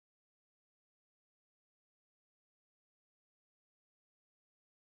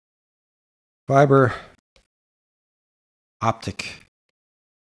Fiber optic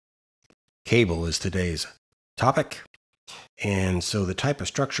cable is today's topic. And so the type of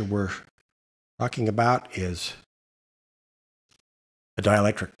structure we're talking about is a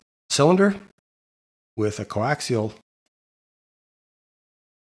dielectric cylinder with a coaxial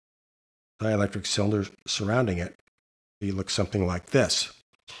dielectric cylinder surrounding it. You look something like this.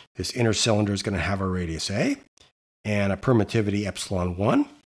 This inner cylinder is going to have a radius A and a permittivity epsilon 1.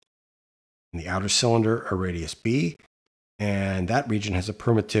 And the outer cylinder a radius B, and that region has a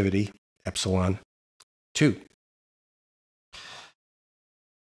permittivity epsilon 2.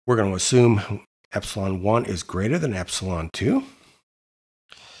 We're going to assume epsilon 1 is greater than epsilon 2.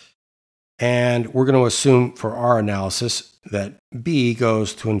 And we're going to assume for our analysis that B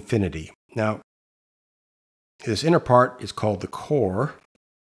goes to infinity. Now, this inner part is called the core.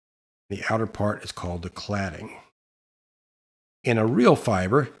 The outer part is called the cladding. In a real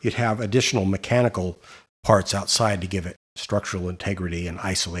fiber, you'd have additional mechanical parts outside to give it structural integrity and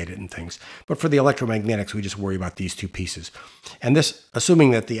isolate it and things. But for the electromagnetics, we just worry about these two pieces. And this, assuming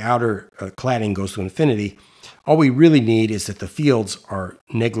that the outer cladding goes to infinity, all we really need is that the fields are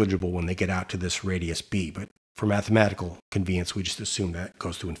negligible when they get out to this radius B. But for mathematical convenience, we just assume that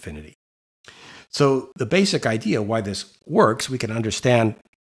goes to infinity. So the basic idea why this works, we can understand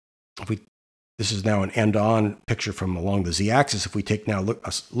if this is now an end-on picture from along the z-axis. If we take now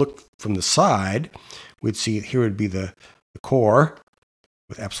look from the side, we'd see here would be the core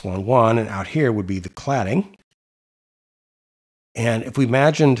with epsilon 1, and out here would be the cladding. And if we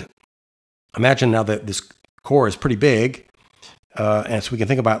imagine now that this core is pretty big, and so we can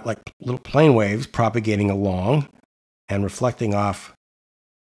think about like little plane waves propagating along and reflecting off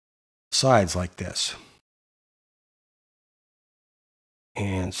sides like this.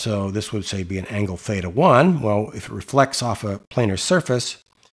 And so this would say be an angle theta 1. Well, if it reflects off a planar surface,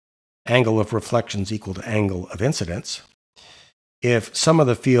 angle of reflection is equal to angle of incidence. If some of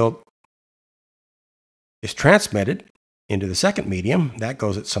the field is transmitted into the second medium, that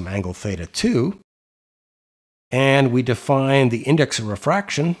goes at some angle theta 2. And we define the index of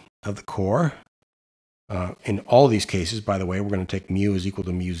refraction of the core. In all these cases, by the way, we're going to take mu is equal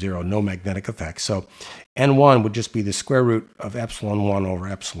to mu 0, no magnetic effect. So N1 would just be the square root of epsilon 1 over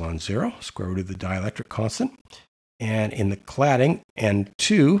epsilon 0, square root of the dielectric constant. And in the cladding,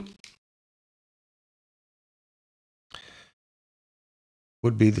 N2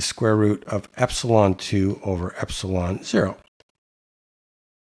 would be the square root of epsilon 2 over epsilon 0.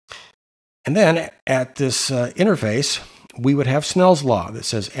 And then at this interface, we would have Snell's law that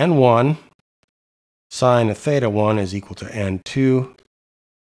says N1 sine of theta 1 is equal to N2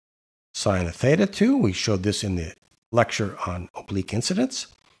 sine of theta 2. We showed this in the lecture on oblique incidence.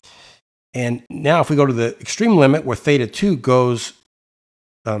 And now if we go to the extreme limit where theta 2 goes,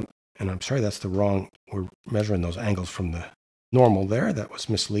 and I'm sorry, that's the wrong, we're measuring those angles from the normal there. That was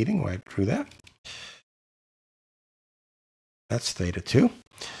misleading when I drew that. That's theta 2.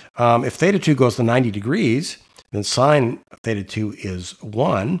 If theta 2 goes to 90 degrees, then sine theta 2 is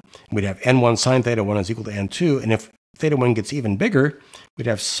 1. We'd have N1 sine theta 1 is equal to N2. And if theta 1 gets even bigger, we'd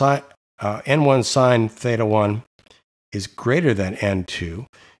have N1 sine theta 1 is greater than N2.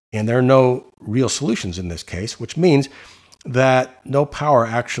 And there are no real solutions in this case, which means that no power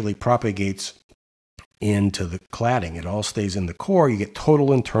actually propagates into the cladding. It all stays in the core. You get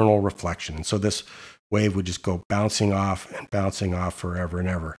total internal reflection. And so this wave would just go bouncing off and bouncing off forever and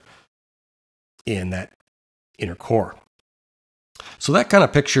ever in that inner core. So that kind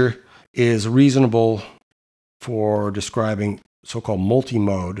of picture is reasonable for describing so-called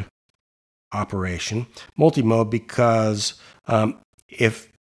multimode operation. Multimode because if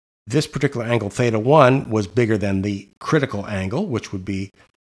this particular angle theta 1 was bigger than the critical angle, which would be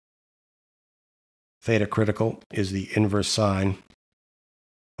theta critical is the inverse sine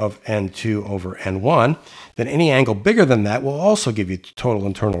of N2 over N1, then any angle bigger than that will also give you total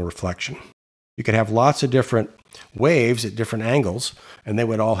internal reflection. You could have lots of different waves at different angles, and they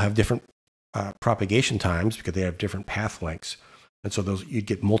would all have different propagation times because they have different path lengths. And so those you'd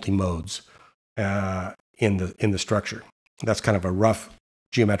get multi-modes in the structure. That's kind of a rough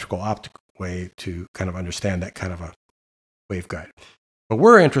geometrical optic way to kind of understand that kind of a waveguide. But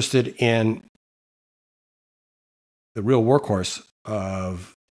we're interested in the real workhorse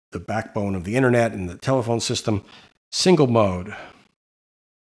of the backbone of the internet and the telephone system, single mode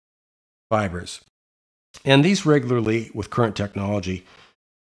fibers. And these regularly, with current technology,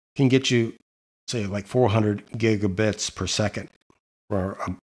 can get you, say, like 400 gigabits per second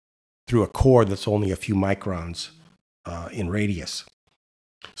through a cord that's only a few microns in radius.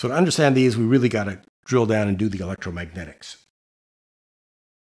 So to understand these, we really got to drill down and do the electromagnetics.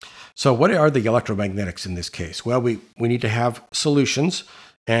 So what are the electromagnetics in this case? Well, we need to have solutions,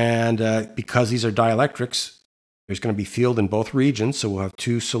 and because these are dielectrics, there's going to be field in both regions, so we'll have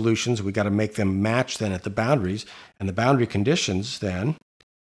two solutions. We've got to make them match then at the boundaries, and the boundary conditions then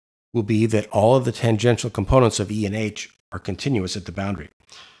will be that all of the tangential components of E and H are continuous at the boundary.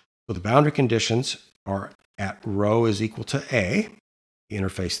 So the boundary conditions are at rho is equal to A, the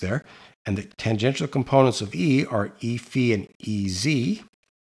interface there, and the tangential components of E are E phi and EZ.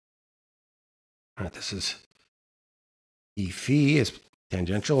 All right, this is E phi is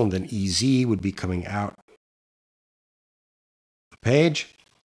tangential, and then EZ would be coming out the page,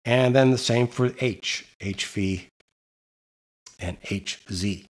 and then the same for H phi and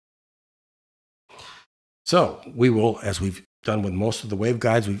HZ. So we will, as we've done with most of the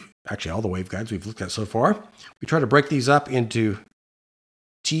waveguides, actually all the waveguides we've looked at so far, we try to break these up into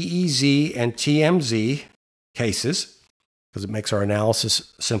TEZ and TMZ cases because it makes our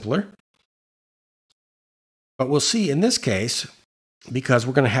analysis simpler. But we'll see in this case, because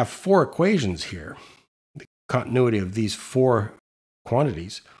we're going to have four equations here, the continuity of these four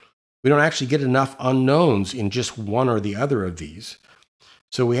quantities, we don't actually get enough unknowns in just one or the other of these.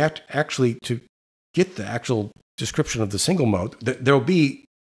 So we have to actually, to get the actual description of the single mode, there will be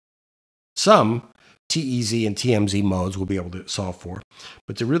some TEZ and TMZ modes we'll be able to solve for.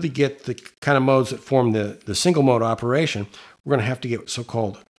 But to really get the kind of modes that form the single mode operation, we're going to have to get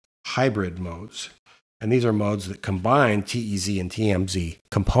so-called hybrid modes. And these are modes that combine TEZ and TMZ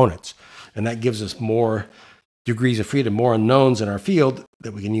components. And that gives us more degrees of freedom, more unknowns in our field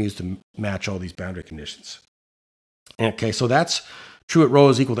that we can use to match all these boundary conditions. Okay, so that's true at rho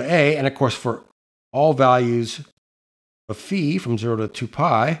is equal to A. And of course, for all values of phi from 0 to 2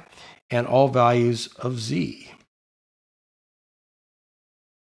 pi, and all values of z.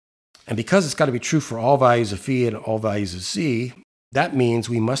 And because it's got to be true for all values of phi and all values of z, that means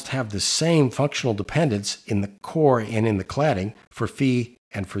we must have the same functional dependence in the core and in the cladding for phi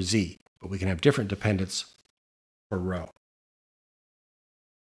and for z, but we can have different dependence for rho.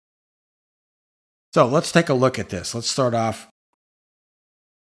 So let's take a look at this. Let's start off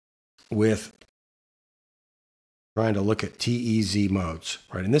with trying to look at TEZ modes.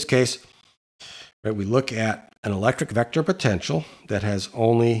 Right? In this case, right, we look at an electric vector potential that has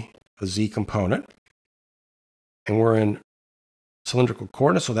only a z component, and we're in cylindrical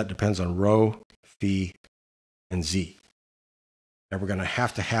coordinates, so that depends on rho, phi, and z. And we're going to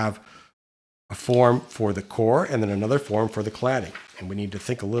have a form for the core and then another form for the cladding, and we need to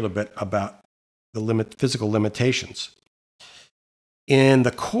think a little bit about the physical limitations. In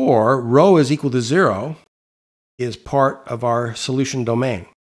the core, rho is equal to 0 is part of our solution domain.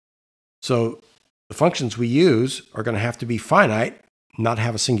 So the functions we use are going to have to be finite, not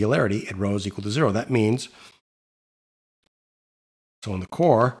have a singularity at rho is equal to 0. That means, so in the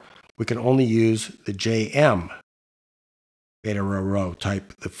core, we can only use the JM beta rho rho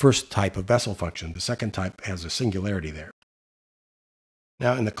type, the first type of Bessel function. The second type has a singularity there.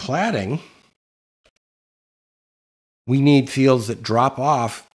 Now in the cladding, we need fields that drop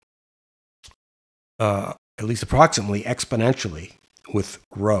off at least approximately exponentially with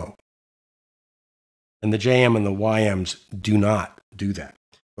rho. And the JM and the YMs do not do that.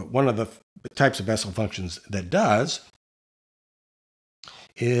 But one of the types of Bessel functions that does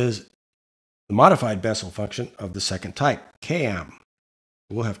is the modified Bessel function of the second type, Km.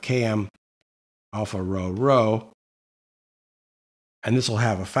 We'll have Km alpha rho rho, and this will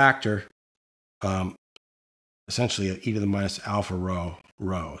have a factor, essentially e to the minus alpha rho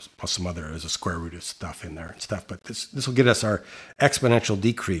rho, plus some other, there's a square root of stuff in there and stuff. But this will get us our exponential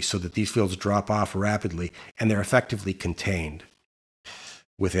decrease so that these fields drop off rapidly and they're effectively contained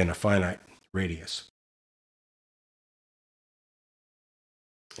within a finite radius.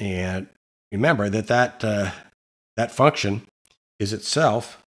 And remember that function is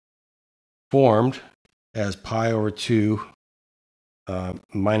itself formed as pi over 2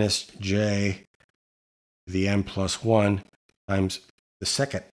 minus j the m plus 1 times the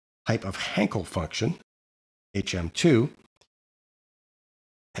second type of Hankel function, hm2,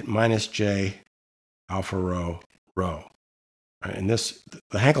 at minus j alpha rho rho. Right, and this,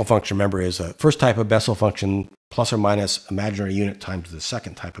 the Hankel function, remember, is a first type of Bessel function plus or minus imaginary unit times the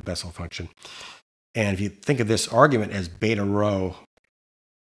second type of Bessel function. And if you think of this argument as beta rho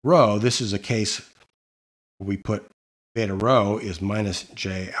rho, this is a case where we put beta rho is minus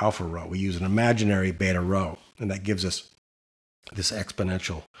j alpha rho. We use an imaginary beta rho, and that gives us this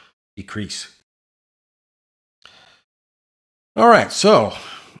exponential decrease. All right, so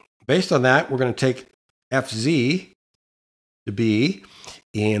based on that, we're going to take Fz to be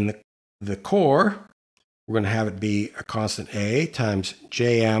in the core. We're going to have it be a constant A times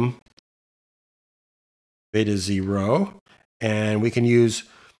Jm beta z rho. And we can use,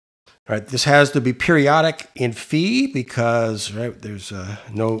 right, this has to be periodic in phi because, right, there's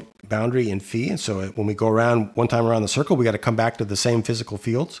no boundary in phi. And so when we go around one time around the circle, we got to come back to the same physical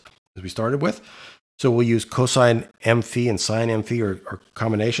fields as we started with. So we'll use cosine m phi and sine m phi or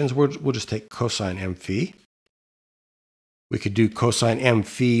combinations. We'll just take cosine m phi. We could do cosine m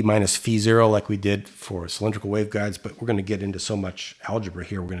phi minus phi 0 like we did for cylindrical waveguides, but we're going to get into so much algebra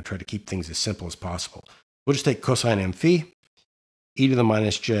here, we're going to try to keep things as simple as possible. We'll just take cosine m phi, e to the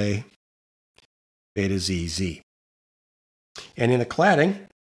minus j, beta z, z. And in the cladding,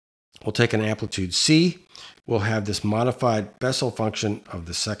 we'll take an amplitude c. We'll have this modified Bessel function of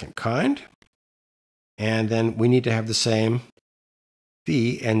the second kind. And then we need to have the same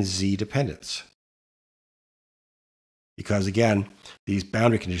phi and z dependence. Because again, these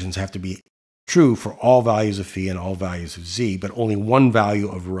boundary conditions have to be true for all values of phi and all values of z, but only one value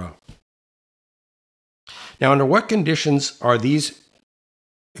of rho. Now, under what conditions are these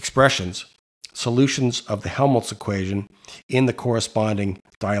expressions solutions of the Helmholtz equation in the corresponding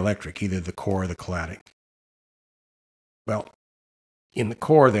dielectric, either the core or the cladding? Well, in the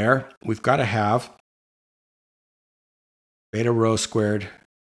core there, we've got to have beta rho squared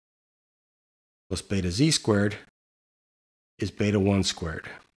plus beta z squared is beta 1 squared.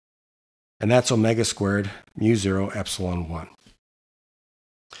 And that's omega squared mu 0 epsilon 1.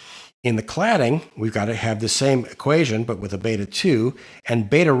 In the cladding, we've got to have the same equation, but with a beta 2. And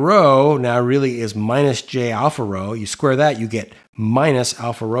beta rho now really is minus j alpha rho. You square that, you get minus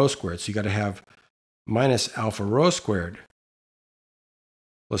alpha rho squared. So you got to have minus alpha rho squared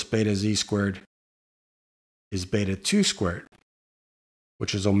plus beta z squared is beta 2 squared,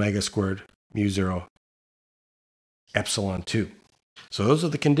 which is omega squared mu 0 epsilon 2. So those are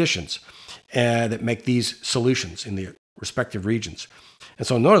the conditions that make these solutions in the respective regions. And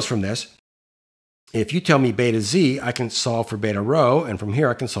so notice from this, if you tell me beta z, I can solve for beta rho, and from here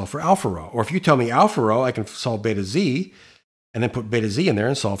I can solve for alpha rho. Or if you tell me alpha rho, I can solve beta z, and then put beta z in there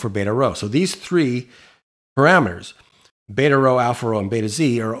and solve for beta rho. So these three parameters, beta rho, alpha rho, and beta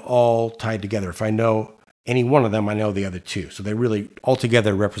z, are all tied together. If I know any one of them, I know the other two. So they really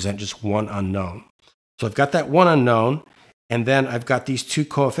altogether represent just one unknown. So I've got that one unknown, and then I've got these two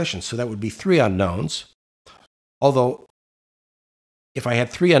coefficients. So that would be three unknowns. Although, if I had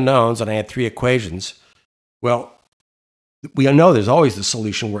three unknowns and I had three equations, well, we know there's always the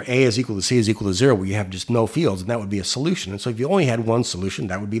solution where A is equal to C is equal to 0, where you have just no fields, and that would be a solution. And so if you only had one solution,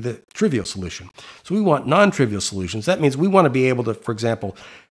 that would be the trivial solution. So we want non-trivial solutions. That means we want to be able to, for example,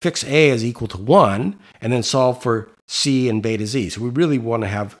 fix A as equal to 1 and then solve for C and beta z. So we really want to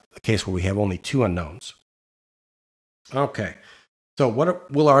have a case where we have only two unknowns. Okay, so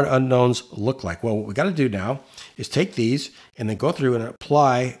what will our unknowns look like? Well, what we got to do now is take these and then go through and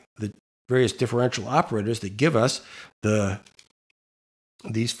apply the various differential operators that give us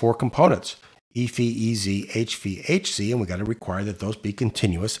these four components, E phi, Ez, H phi, Hc, and we got to require that those be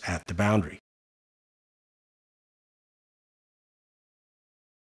continuous at the boundary.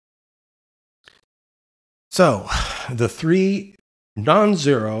 So the three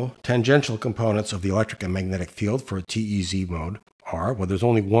non-zero tangential components of the electric and magnetic field for a TEZ mode are, well, there's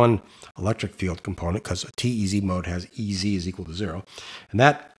only one electric field component because a TEZ mode has Ez is equal to 0, and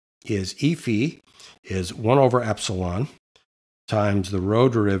that is E phi is 1 over epsilon times the rho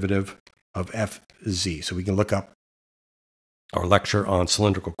derivative of Fz. So we can look up our lecture on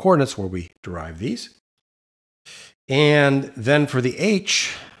cylindrical coordinates where we derive these. And then for the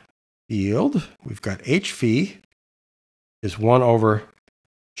H field, we've got H phi is 1 over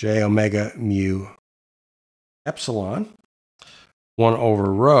j omega mu epsilon, 1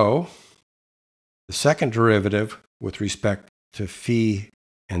 over rho, the second derivative with respect to phi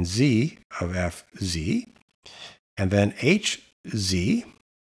and z of Fz, and then Hz,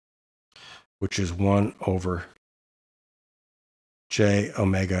 which is 1 over j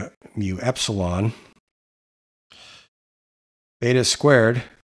omega mu epsilon, beta squared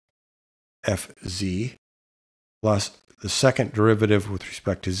Fz plus the second derivative with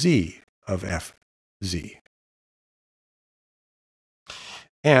respect to z of Fz.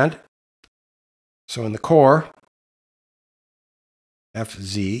 And so in the core,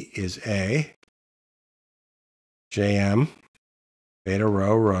 Fz is A, Jm, beta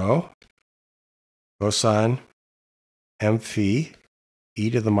rho rho, cosine m phi, e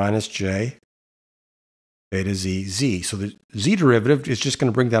to the minus j, beta z, z. So the z derivative is just going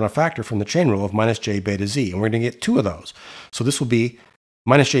to bring down a factor from the chain rule of minus j beta z, and we're going to get two of those. So this will be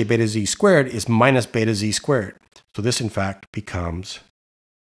minus j beta z squared is minus beta z squared. So this, in fact, becomes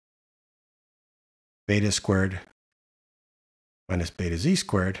beta squared minus beta z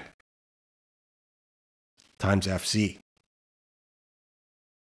squared times Fz.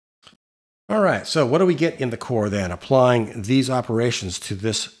 All right, so what do we get in the core then, applying these operations to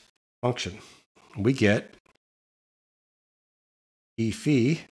this function? We get E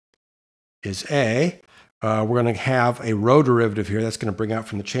phi is A. We're going to have a rho derivative here. That's going to bring out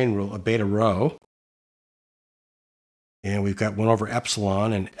from the chain rule a beta rho. And we've got 1 over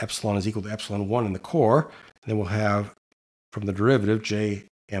epsilon, and epsilon is equal to epsilon 1 in the core. And then we'll have from the derivative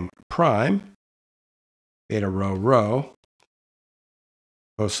Jm prime, beta rho rho,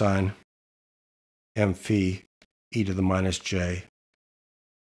 cosine m phi e to the minus j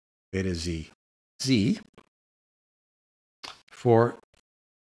beta z z. For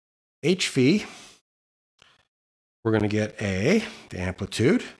h phi, we're going to get A, the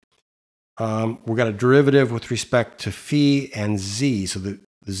amplitude. We've got a derivative with respect to phi and z. So the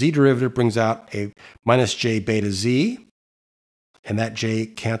z derivative brings out a minus j beta z, and that j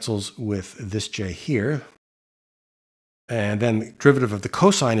cancels with this j here. And then the derivative of the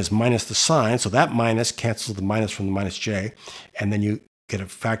cosine is minus the sine, so that minus cancels the minus from the minus j, and then you get a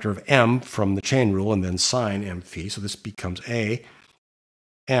factor of m from the chain rule, and then sine m phi. So this becomes A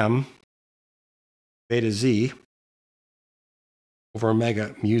m beta z over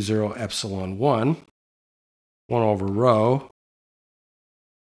omega mu 0 epsilon 1, 1 over rho,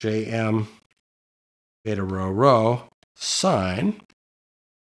 Jm beta rho rho, sine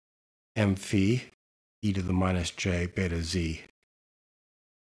m phi e to the minus j beta z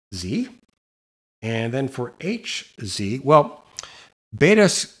z. And then for hz, well, beta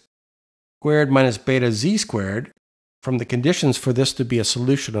squared minus beta z squared, from the conditions for this to be a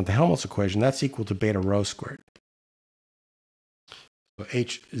solution of the Helmholtz equation, that's equal to beta rho squared. So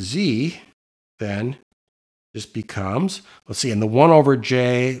hz then just becomes, let's see, and the 1 over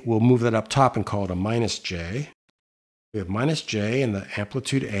j, we'll move that up top and call it a minus j. We have minus j in the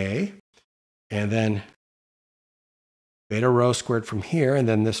amplitude A, and then beta rho squared from here, and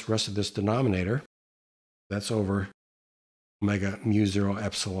then this rest of this denominator, that's over omega mu 0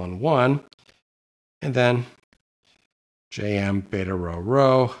 epsilon 1, and then Jm beta rho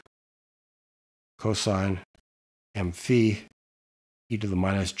rho cosine m phi e to the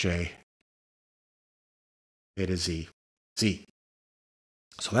minus j beta z z.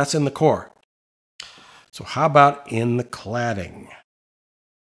 So that's in the core. So how about in the cladding?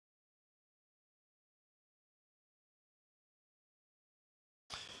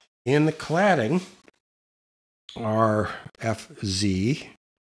 In the cladding, our Fz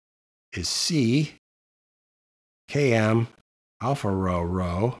is C Km alpha rho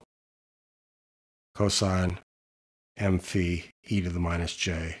rho cosine m phi e to the minus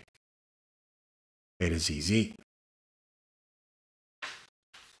j beta zz.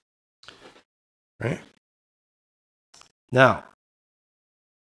 Right? Now,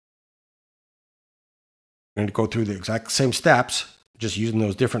 we're going to go through the exact same steps, just using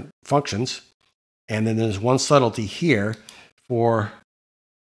those different functions. And then there's one subtlety here for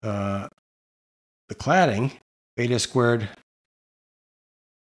the cladding. Beta squared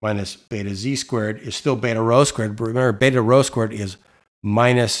minus beta z squared is still beta rho squared. But remember, beta rho squared is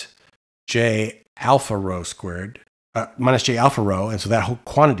minus j alpha rho squared, minus j alpha rho. And so that whole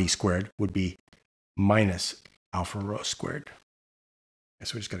quantity squared would be minus alpha rho squared. And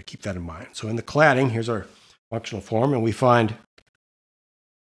so we just got to keep that in mind. So in the cladding, here's our functional form, and we find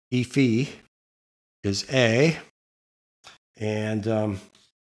E phi is A, and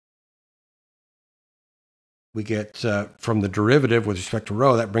we get from the derivative with respect to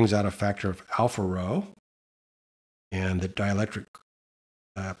rho, that brings out a factor of alpha rho, and the dielectric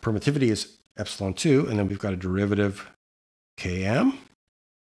permittivity is epsilon 2, and then we've got a derivative Km.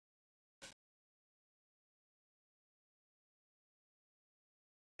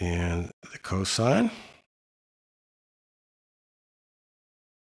 And the cosine.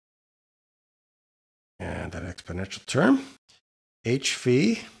 And that exponential term. H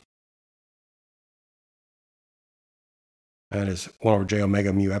phi. That is 1 over j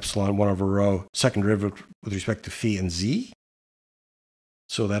omega mu epsilon, 1 over rho, second derivative with respect to phi and z.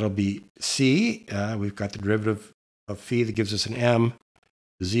 So that'll be C. We've got the derivative of phi that gives us an m.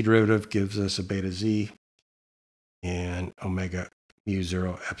 The z derivative gives us a beta z. And omega mu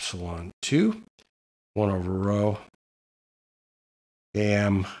 0 epsilon 2, 1 over rho,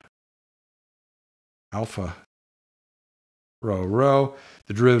 Km alpha rho rho.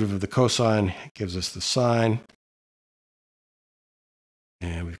 The derivative of the cosine gives us the sine.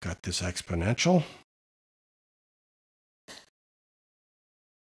 And we've got this exponential.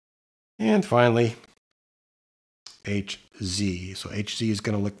 And finally, Hz. So Hz is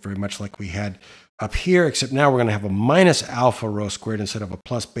going to look very much like we had up here, except now we're going to have a minus alpha rho squared instead of a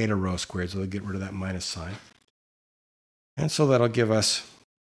plus beta rho squared. So we'll get rid of that minus sign. And so that'll give us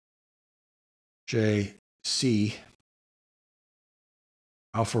JC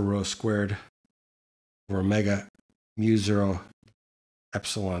alpha rho squared over omega mu 0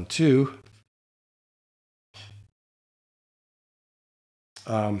 epsilon 2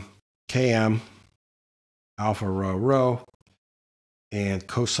 km alpha rho rho and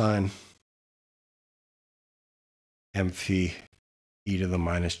cosine m phi e to the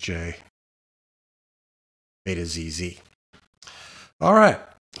minus j beta zz. All right,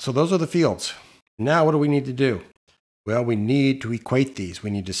 so those are the fields. Now what do we need to do? Well, we need to equate these.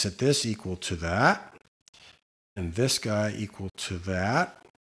 We need to set this equal to that, and this guy equal to that,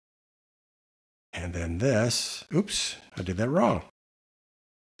 and then this, oops, I did that wrong.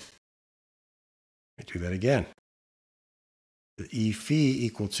 Let me do that again. The E phi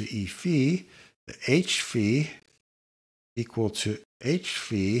equal to E phi, the H phi equal to H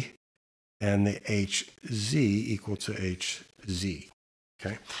phi, and the Hz equal to Hz.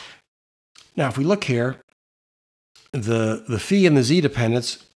 Okay. Now, if we look here, the phi and the z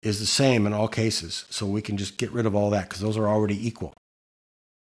dependence is the same in all cases. So we can just get rid of all that because those are already equal.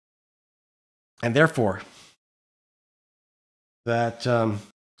 And therefore, that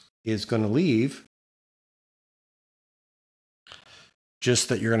is going to leave just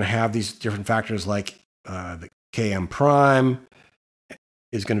that you're going to have these different factors like the km prime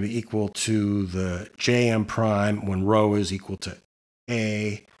is going to be equal to the jm prime when rho is equal to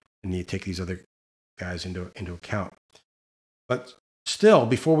a, and you take these other guys into account. But still,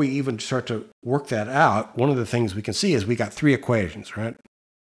 before we even start to work that out, one of the things we can see is we got three equations, right?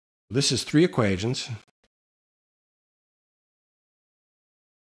 This is three equations.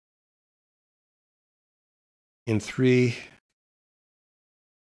 In three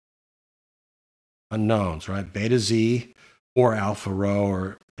unknowns, right? Beta z or alpha rho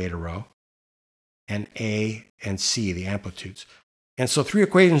or beta rho, and A and C, the amplitudes. And so three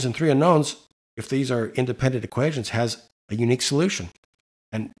equations and three unknowns, if these are independent equations, has a unique solution.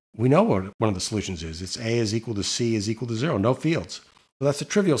 And we know what one of the solutions is. It's A is equal to C is equal to 0, no fields. So that's a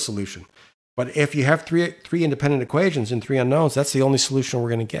trivial solution. But if you have three independent equations and three unknowns, that's the only solution we're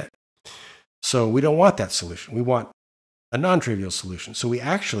going to get. So we don't want that solution. We want a non-trivial solution. So we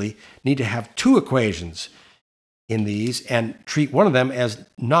actually need to have two equations in these and treat one of them as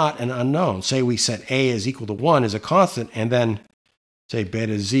not an unknown. Say we set A is equal to 1 as a constant, and then say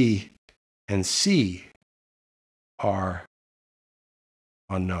beta z and C are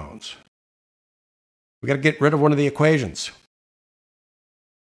unknowns. We got to get rid of one of the equations.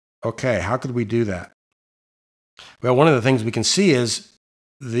 Okay, how could we do that? Well, one of the things we can see is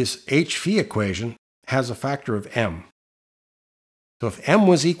this H phi equation has a factor of m. So if m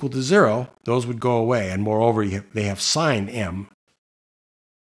was equal to 0, those would go away. And moreover, they have sine m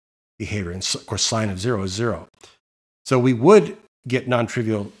behavior. And of course, sine of 0 is 0. So we would get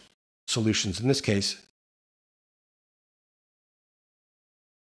non-trivial solutions in this case.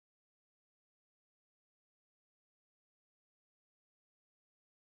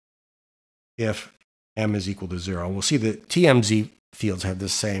 If m is equal to 0. We'll see that TMZ fields have the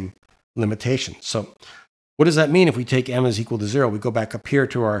same limitation. So what does that mean if we take m is equal to 0? We go back up here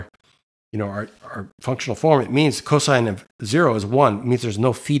to our functional form. It means cosine of 0 is 1. It means there's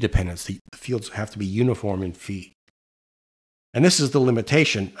no phi dependence. The fields have to be uniform in phi. And this is the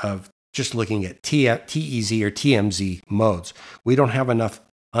limitation of just looking at TEZ or TMZ modes. We don't have enough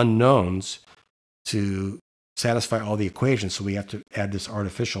unknowns to satisfy all the equations, so we have to add this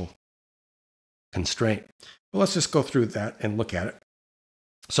artificial constraint. Well, let's just go through that and look at it.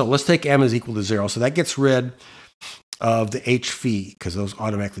 So let's take m is equal to 0. So that gets rid of the h phi because those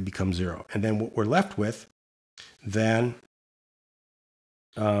automatically become 0. And then what we're left with, then,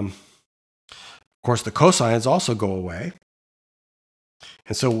 of course, the cosines also go away.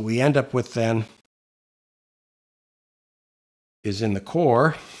 And so what we end up with then is in the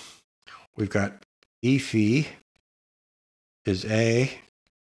core, we've got E phi is A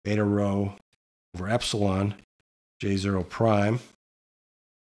beta rho over epsilon J0 prime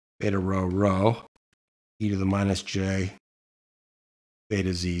beta rho rho e to the minus j beta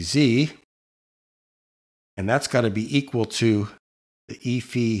zz. And that's got to be equal to the E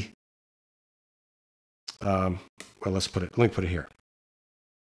phi. Well, let me put it here.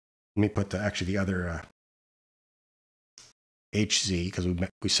 Let me put the other hz, because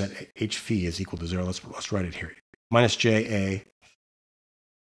we set h phi is equal to 0. Let's write it here. Minus ja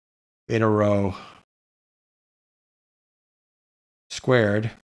beta rho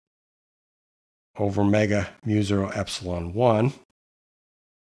squared over omega mu 0 epsilon 1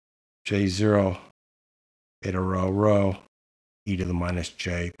 j0 beta rho rho e to the minus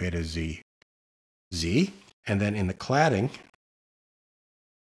j beta z z. And then in the cladding,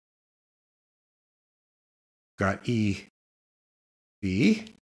 got EB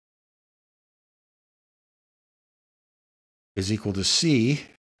is equal to C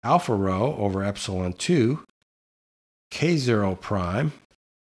alpha rho over epsilon 2 K0 prime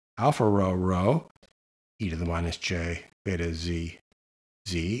alpha rho e to the minus j beta z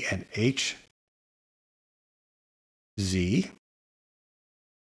z, and H z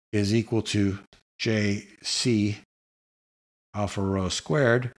is equal to JC alpha rho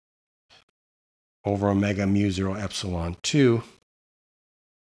squared over omega mu 0 epsilon 2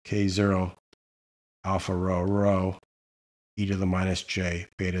 K0 alpha rho e to the minus j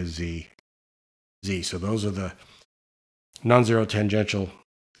beta z z. So those are the non-zero tangential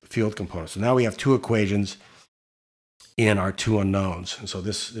field components. So now we have two equations in our two unknowns. And so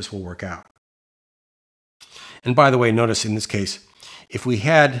this will work out. And by the way, notice in this case, if we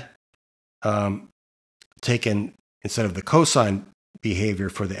had taken, instead of the cosine behavior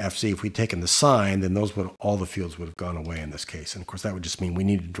for the FC, if we'd taken the sine, then all the fields would have gone away in this case. And of course, that would just mean we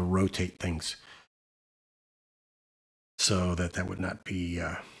needed to rotate things so that would not be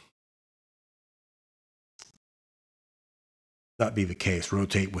the case.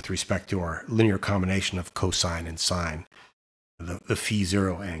 Rotate with respect to our linear combination of cosine and sine, the phi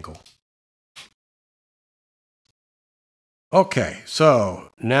 0 angle. Okay,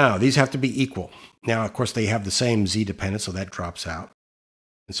 so now these have to be equal. Now, of course, they have the same z dependence, so that drops out.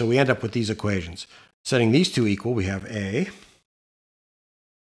 And so we end up with these equations. Setting these two equal, we have A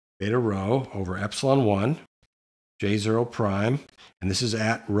beta rho over epsilon 1 J0 prime, and this is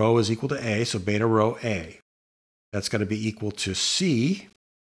at rho is equal to A, so beta rho A. That's going to be equal to C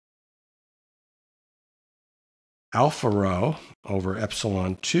alpha rho over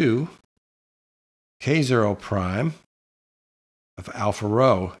epsilon 2 K0 prime of alpha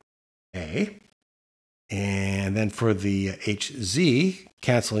rho A. And then for the HZ,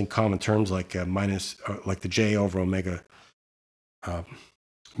 canceling common terms like like the J over omega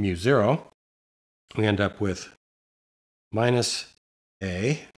mu 0, we end up with minus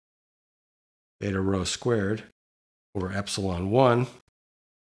A beta rho squared over epsilon 1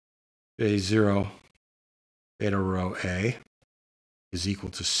 J0 beta rho A is equal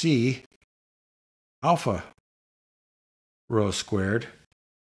to C alpha rho squared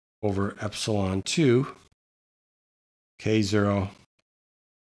over epsilon 2 K0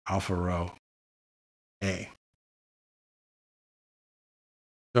 alpha rho A.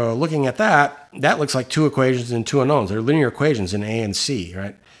 So looking at that looks like two equations and two unknowns. They're linear equations in A and C,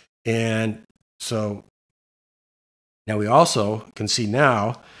 right? And so now we also can see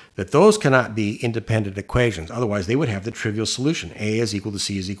now that those cannot be independent equations. Otherwise, they would have the trivial solution. A is equal to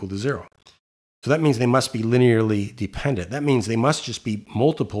C is equal to 0. So that means they must be linearly dependent. That means they must just be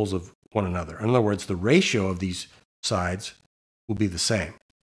multiples of one another. In other words, the ratio of these sides will be the same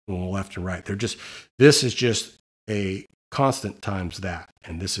on the left and right. This is just a constant times that,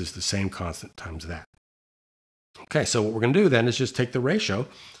 and this is the same constant times that. Okay, so what we're going to do then is just take the ratio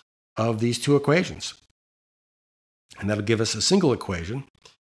of these two equations, and that'll give us a single equation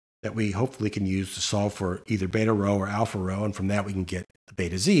that we hopefully can use to solve for either beta rho or alpha rho, and from that we can get the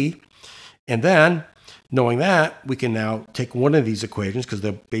beta z. And then, knowing that, we can now take one of these equations, because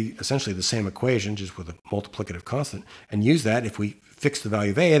they'll be essentially the same equation, just with a multiplicative constant, and use that. If we fix the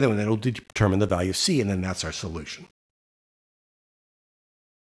value of A, then it'll determine the value of C, and then that's our solution.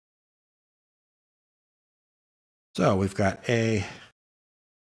 So we've got A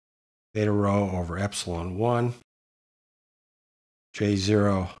beta rho over epsilon 1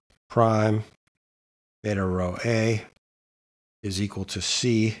 J0 prime beta rho A is equal to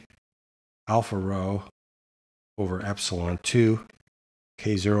C alpha rho over epsilon 2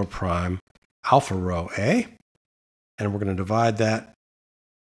 K0 prime alpha rho A. And we're going to divide that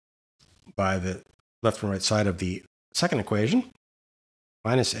by the left and right side of the second equation,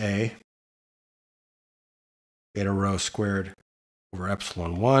 minus A beta rho squared over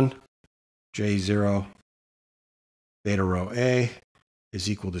epsilon 1 J0 beta rho A is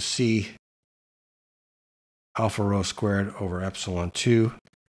equal to C alpha rho squared over epsilon 2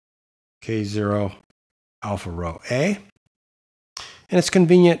 K0 alpha rho A. And it's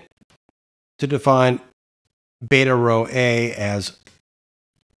convenient to define beta rho A as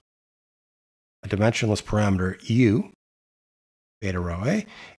a dimensionless parameter U, beta rho A,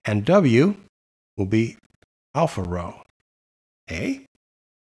 and W will be alpha rho A.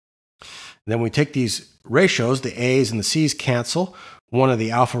 And then we take these ratios, the A's and the C's cancel, one of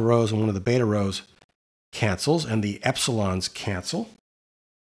the alpha rhos and one of the beta rhos cancels, and the epsilons cancel.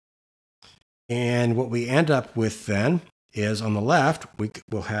 And what we end up with then is on the left, we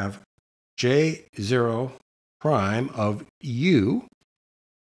will have J0 prime of u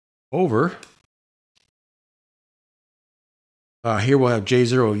over, here we'll have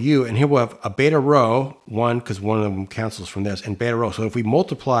J0 of u, and here we'll have a beta rho, 1, because one of them cancels from this, and beta rho. So if we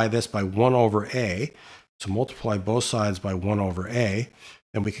multiply this by 1 over a, so multiply both sides by 1 over a,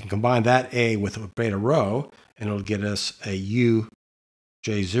 then we can combine that a with a beta rho, and it'll get us a u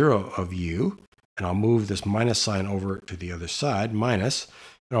J0 of u. And I'll move this minus sign over to the other side, minus.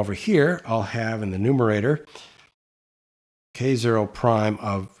 And over here, I'll have in the numerator K0 prime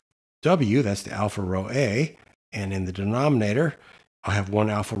of w, that's the alpha rho a. And in the denominator, I'll have one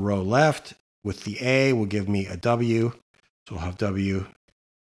alpha rho left. With the a will give me a w. So we'll have w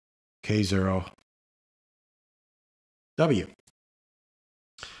K0 w.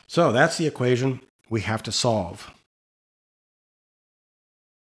 So that's the equation we have to solve.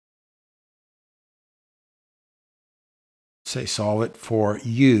 Say solve it for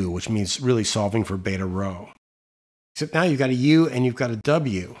u, which means really solving for beta rho. Except now you've got a u and you've got a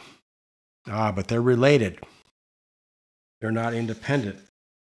w. But they're related. They're not independent.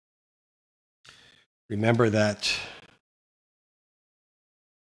 Remember that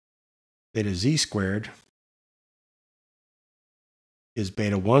beta z squared is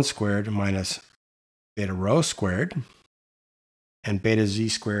beta 1 squared minus beta rho squared. And beta z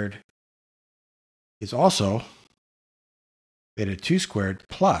squared is also beta 2 squared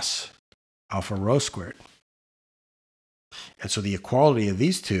plus alpha rho squared. And so the equality of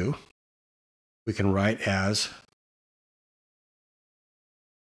these two we can write as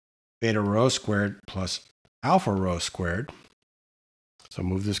beta rho squared plus alpha rho squared. So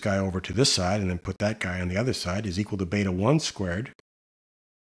move this guy over to this side and then put that guy on the other side is equal to beta 1 squared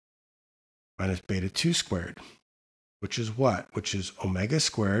minus beta 2 squared, which is what? Which is omega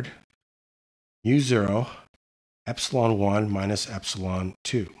squared mu 0 epsilon 1 minus epsilon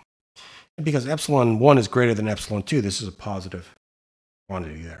 2. And because epsilon 1 is greater than epsilon 2, this is a positive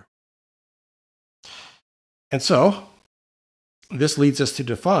quantity there. And so this leads us to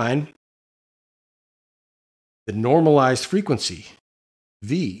define the normalized frequency,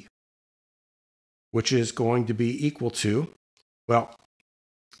 V, which is going to be equal to, well,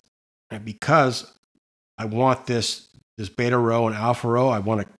 because I want this beta rho and alpha rho, I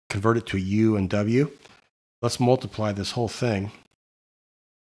want to convert it to u and w. Let's multiply this whole thing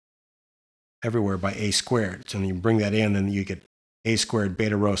everywhere by a squared. So then you bring that in, and you get a squared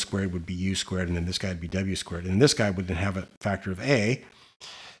beta rho squared would be u squared, and then this guy would be w squared. And this guy would then have a factor of a.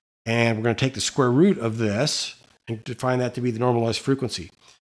 And we're going to take the square root of this and define that to be the normalized frequency.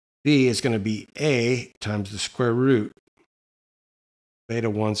 V is going to be a times the square root beta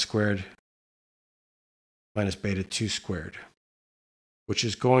 1 squared minus beta 2 squared, which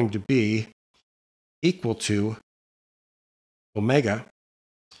is going to be equal to omega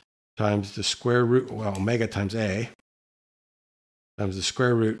times the square root, well, omega times a times the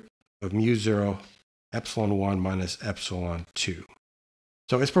square root of mu 0 epsilon 1 minus epsilon 2.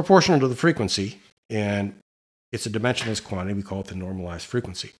 So it's proportional to the frequency, and it's a dimensionless quantity. We call it the normalized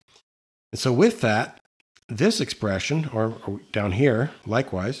frequency. And so with that, this expression, or down here,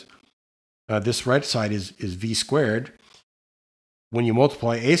 likewise, this right side is v squared. When you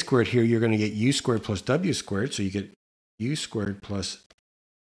multiply a squared here, you're going to get u squared plus w squared. So you get u squared plus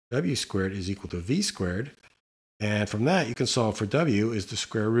w squared is equal to v squared. And from that, you can solve for w is the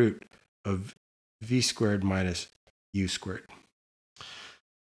square root of v squared minus u squared.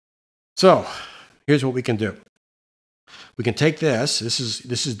 So here's what we can do. We can take this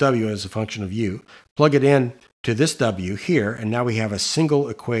is w as a function of u, plug it in to this w here, and now we have a single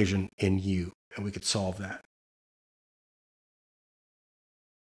equation in u, and we could solve that.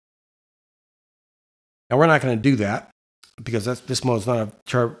 Now we're not going to do that because this mode is not a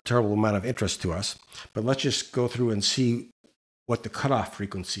terrible amount of interest to us, but let's just go through and see what the cutoff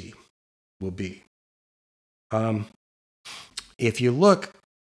frequency will be. If you look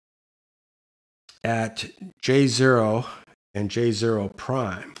at J0 and J0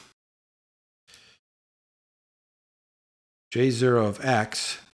 prime, J0 of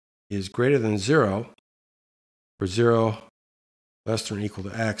x is greater than 0 for 0 less than or equal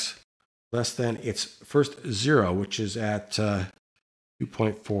to x less than its first 0, which is at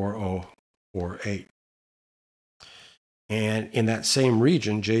 2.4048. And in that same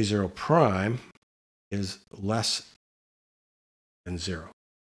region, J0 prime is less than 0.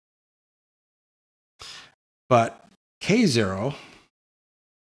 But K0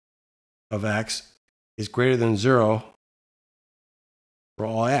 of x is greater than 0 for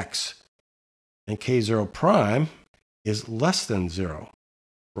all x. And K0 prime is less than 0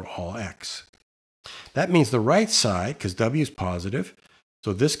 for all x. That means the right side, because w is positive,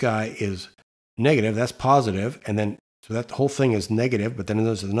 so this guy is negative, that's positive, and then so that whole thing is negative, but then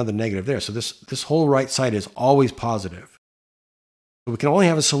there's another negative there. So this whole right side is always positive. But we can only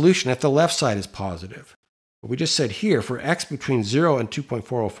have a solution if the left side is positive. But we just said here, for x between 0 and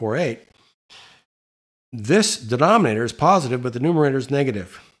 2.4048, this denominator is positive, but the numerator is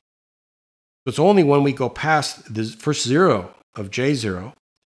negative. So it's only when we go past the first 0 of J0,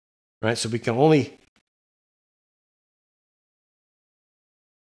 right? So we can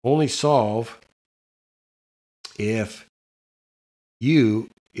only solve if u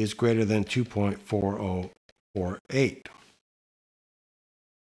is greater than 2.4048.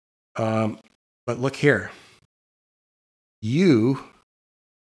 But look here, u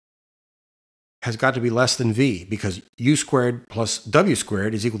has got to be less than v, because u squared plus w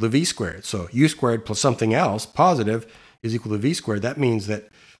squared is equal to v squared. So u squared plus something else, positive, is equal to v squared. That means that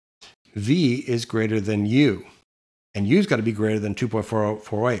v is greater than u, and u's got to be greater than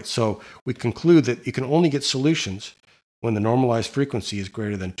 2.4048. So we conclude that you can only get solutions when the normalized frequency is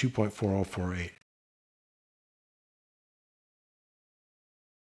greater than 2.4048.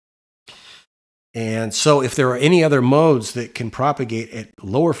 And so if there are any other modes that can propagate at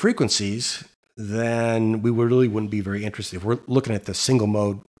lower frequencies, then we really wouldn't be very interested. If we're looking at the single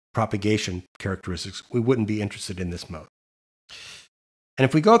mode propagation characteristics, we wouldn't be interested in this mode. And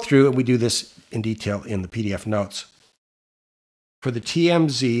if we go through, and we do this in detail in the PDF notes, for the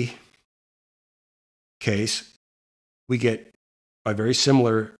TMZ case, we get, by very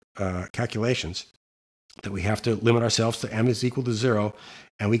similar calculations, that we have to limit ourselves to m is equal to 0,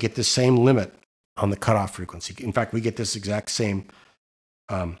 and we get the same limit on the cutoff frequency. In fact, we get this exact same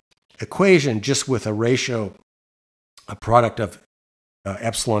equation, just with a ratio, a product of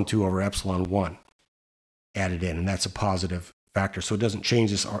epsilon 2 over epsilon 1 added in, and that's a positive factor. So it doesn't change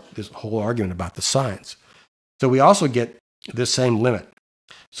this whole argument about the signs. So we also get this same limit.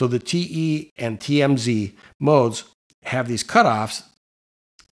 So the TE and TMZ modes have these cutoffs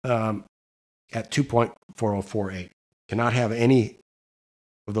at 2.4048. Cannot have any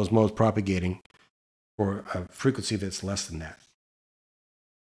of those modes propagating for a frequency that's less than that.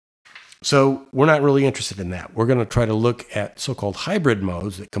 So we're not really interested in that. We're going to try to look at so-called hybrid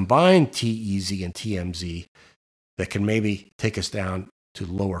modes that combine TEZ and TMZ that can maybe take us down to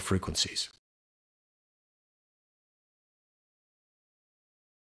lower frequencies.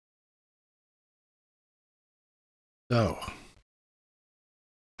 So,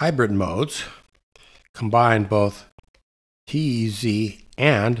 hybrid modes combine both TEZ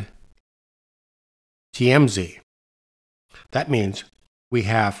and TMZ. That means we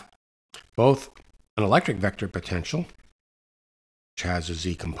have both an electric vector potential, which has a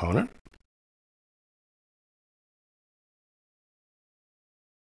Z component,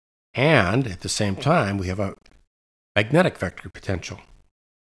 and at the same time we have a magnetic vector potential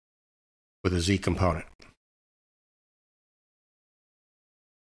with a Z component.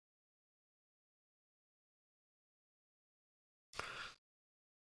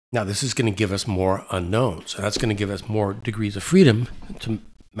 Now, this is going to give us more unknowns, and that's going to give us more degrees of freedom to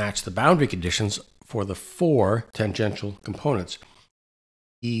match the boundary conditions for the 4 tangential components,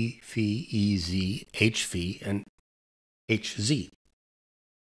 E, phi, EZ, H phi, and HZ.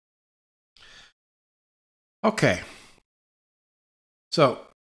 Okay, so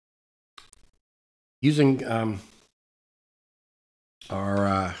using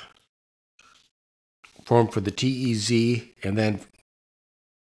our form for the TEZ, and then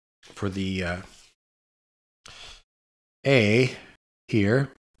for the A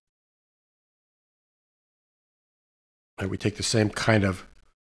here, we take the same kind of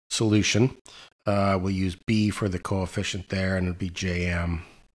solution. We'll use B for the coefficient there, and it'll be Jm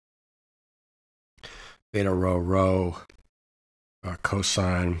beta rho rho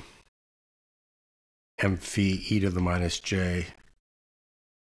cosine m phi e to the minus j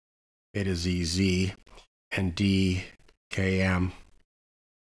beta zz, and d km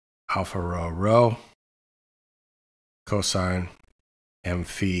alpha rho rho cosine m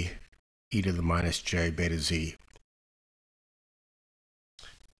phi e to the minus j beta z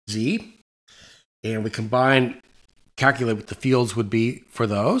z. And we calculate what the fields would be for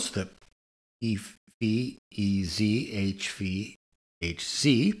those, that E phi, EZ, H phi,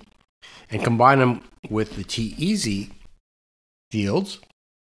 HZ, and combine them with the TEZ fields.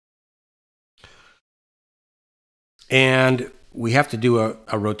 And we have to do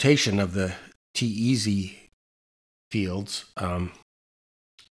a rotation of the TEZ fields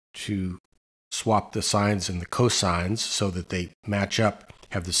to swap the sines and the cosines so that they match up,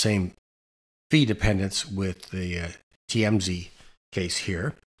 have the same phi dependence with the TMZ case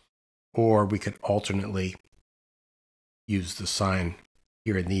here. Or we could alternately use the sine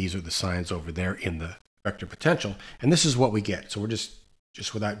here, and these are the signs over there in the vector potential. And this is what we get. So we're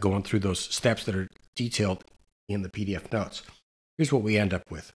just without going through those steps that are detailed in the PDF notes. Here's what we end up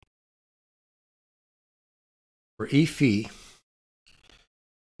with. For E phi,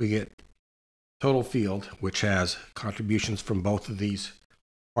 we get total field, which has contributions from both of these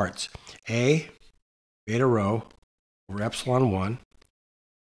parts. A beta rho over epsilon 1,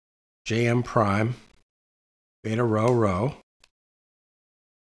 Jm prime beta rho rho,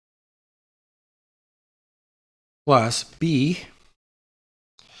 plus B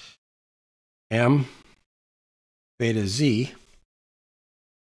m beta z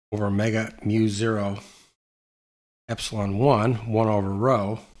over omega mu 0 epsilon 1 over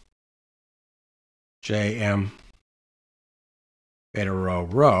rho Jm beta rho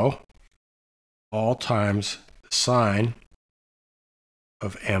rho, all times the sine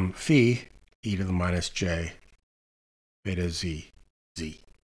of m phi e to the minus j beta z z.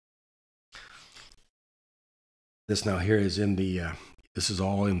 This now here is in the, this is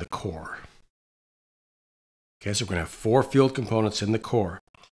all in the core. Okay, so we're going to have 4 field components in the core.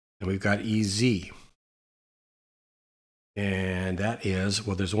 And we've got EZ. And that is,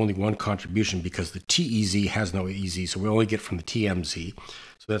 well, there's only one contribution because the TEZ has no EZ, so we only get from the TMZ.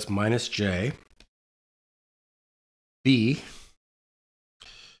 So that's minus J B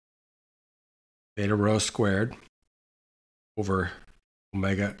beta rho squared over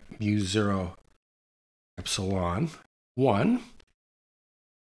omega mu 0 epsilon 1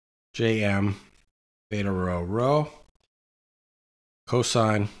 Jm beta rho rho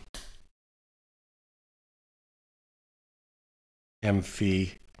cosine m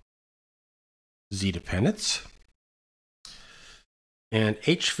phi z dependence, and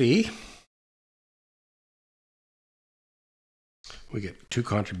h phi, we get 2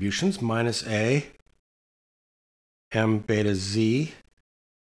 contributions, minus a m beta z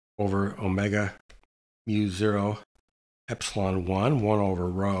over omega mu 0 epsilon 1 over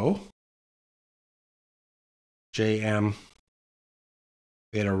rho Jm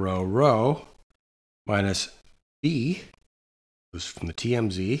beta rho rho minus b, was from the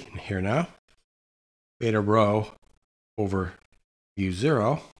TMZ, and here now, beta rho over mu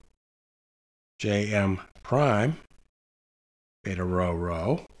 0 Jm prime beta rho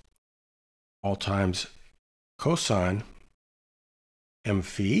rho, all times cosine m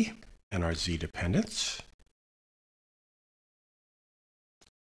phi and our z dependence.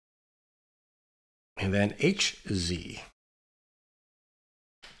 And then hz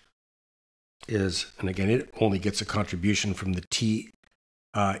is, and again, it only gets a contribution from the TEZ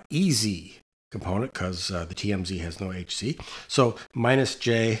component because the TMZ has no HZ. So minus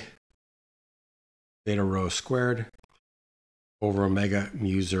J beta rho squared over omega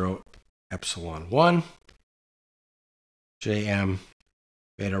mu 0 epsilon 1 Jm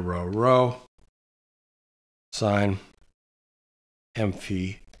beta rho rho sine m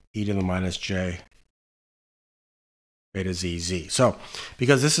phi e to the minus j beta zz. So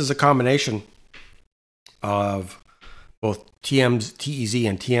because this is a combination of both TEZ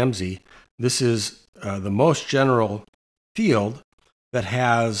and TMZ, this is the most general field that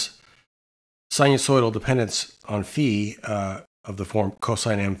has sinusoidal dependence on phi of the form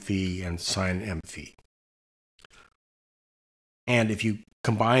cosine m phi and sine m phi. And if you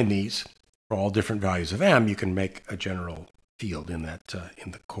combine these for all different values of m, you can make a general field in that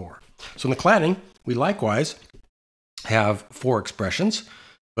in the core. So in the cladding, we likewise have 4 expressions,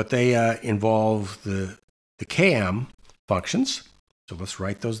 but they involve the Km functions. So let's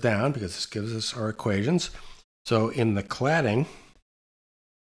write those down because this gives us our equations. So in the cladding,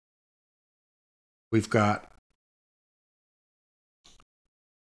 we've got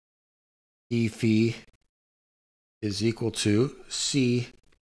E phi is equal to C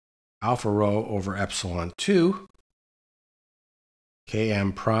alpha rho over epsilon 2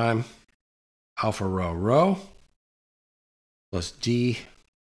 Km prime alpha rho rho plus D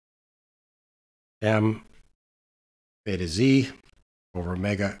m beta z over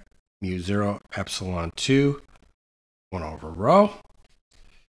omega mu 0 epsilon 2 1 over rho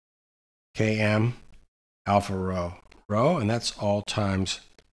Km alpha rho rho, and that's all times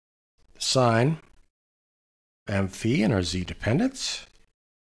sine m phi and our z dependence,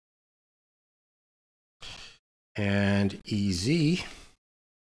 and EZ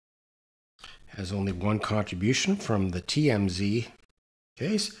has only one contribution from the TMZ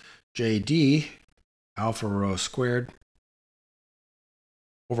case, JD alpha rho squared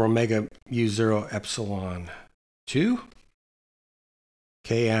over omega mu 0 epsilon 2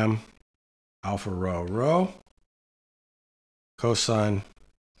 Km alpha rho rho cosine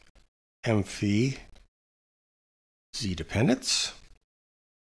m phi z dependence,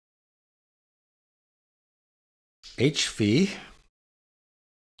 H phi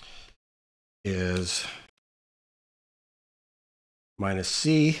is minus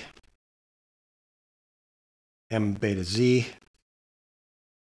C m beta z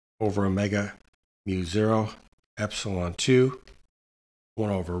over omega mu 0 epsilon 2 1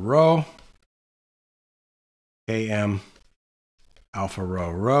 over rho km alpha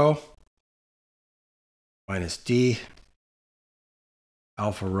rho minus d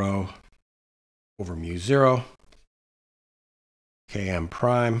alpha rho over mu 0 km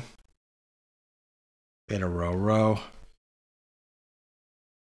prime beta rho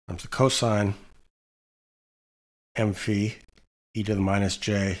times the cosine m phi e to the minus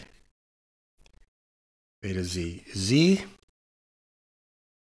j beta z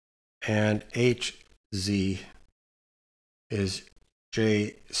and hz is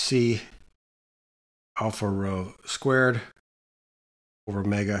jc alpha rho squared over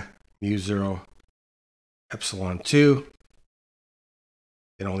omega mu 0 epsilon 2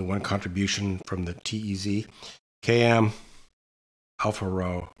 and only one contribution from the TEZ km alpha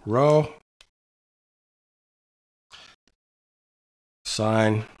rho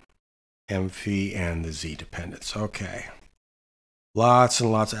sine m phi and the z dependence. Okay, lots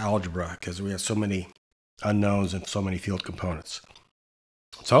and lots of algebra because we have so many unknowns and so many field components.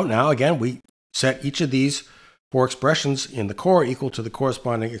 So now again we set each of these four expressions in the core equal to the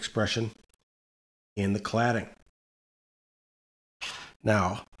corresponding expression in the cladding.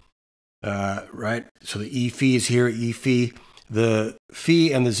 Now, right, so the E phi is here, E phi. The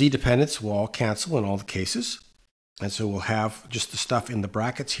phi and the z dependence will all cancel in all the cases. And so we'll have just the stuff in the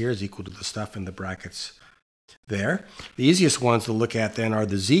brackets here is equal to the stuff in the brackets there. The easiest ones to look at then are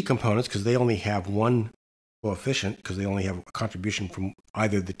the z components because they only have one coefficient because they only have a contribution from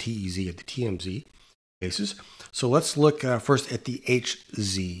either the TEZ or the TMZ cases. So let's look first at the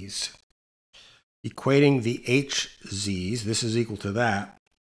HZs. Equating the HZs, this is equal to that,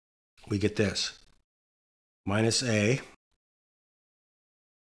 we get this. Minus A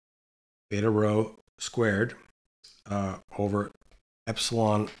beta rho squared over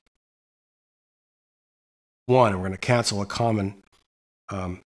epsilon 1. And we're going to cancel a common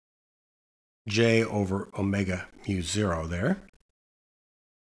j over omega mu 0 there.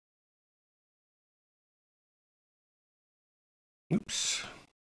 Oops.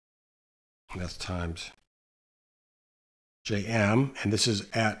 That's times Jm, and this is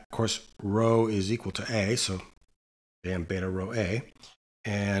at, of course, rho is equal to A, so Jm beta rho A.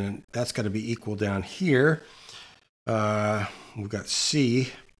 And that's got to be equal down here. We've got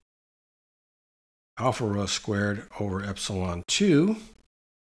C alpha rho squared over epsilon 2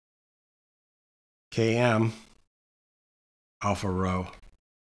 km alpha rho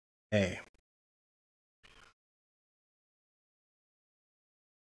A.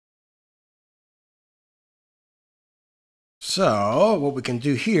 So what we can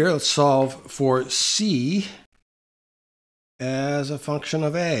do here, let's solve for C as a function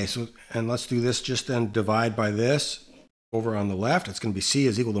of A. So, and let's do this just then divide by this over on the left. It's going to be C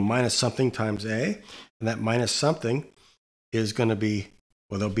is equal to minus something times A. And that minus something is going to be,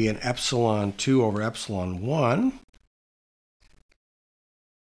 well, there'll be an epsilon 2 over epsilon 1.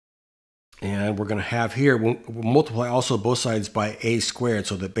 And we're going to have here, we'll multiply also both sides by A squared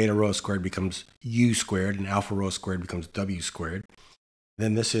so that beta rho squared becomes U squared and alpha rho squared becomes W squared.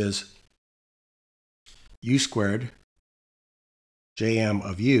 Then this is U squared Jm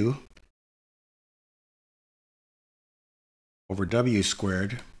of U over W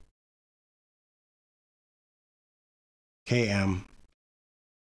squared Km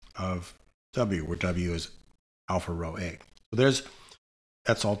of W, where W is alpha rho A. So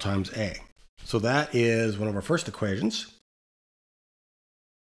that's all times A. So that is one of our first equations.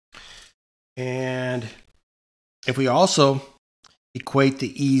 And if we also equate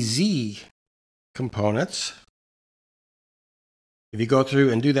the EZ components, if you go through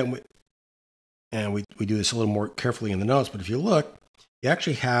and do that, and we do this a little more carefully in the notes, but if you look, you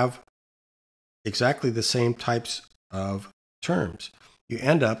actually have exactly the same types of terms. You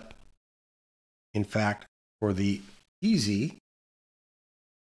end up, in fact, for the EZ,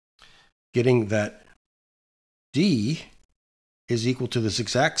 getting that D is equal to this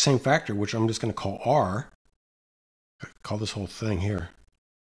exact same factor, which I'm just going to call R. Call this whole thing here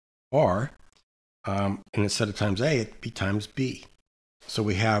R. And instead of times A, it'd be times B. So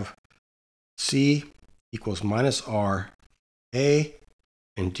we have C equals minus R A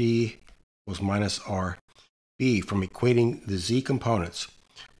and D equals minus R B from equating the Z components,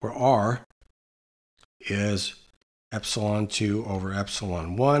 where R is epsilon 2 over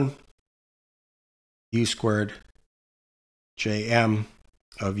epsilon 1, U squared Jm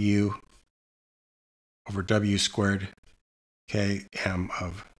of U over W squared Km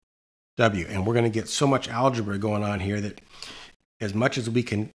of W. And we're going to get so much algebra going on here that as much as we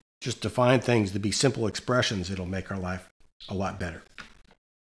can just define things to be simple expressions, it'll make our life a lot better.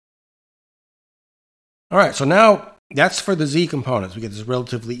 All right, so now that's for the Z components. We get this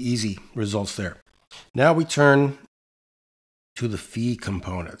relatively easy results there. Now we turn to the phi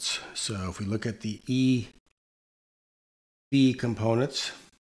components. So if we look at the E phi components,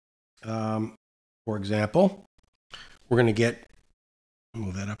 for example, we're going to get,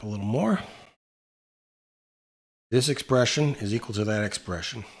 move that up a little more. This expression is equal to that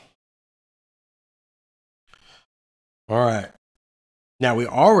expression. All right. Now we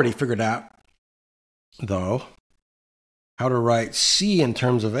already figured out, though, how to write C in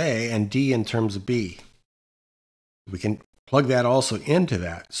terms of A and D in terms of B. We can plug that also into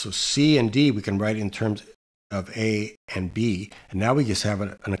that. So C and D we can write in terms of A and B. And now we just have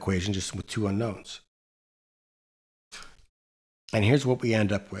an equation just with two unknowns. And here's what we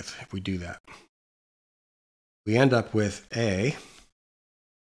end up with if we do that. We end up with A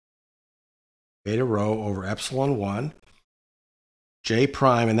beta rho over epsilon 1 J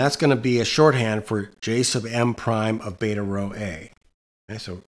prime, and that's going to be a shorthand for J sub M prime of beta rho A. Okay,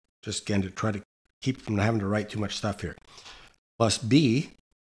 so just again to try to keep from having to write too much stuff here. Plus B,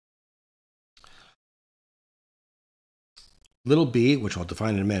 little b, which I'll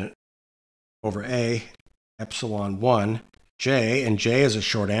define in a minute, over A epsilon 1 J, and J is a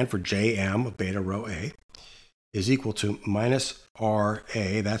shorthand for Jm of beta rho A, is equal to minus RA,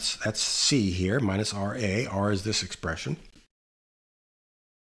 that's C here, minus RA, R is this expression,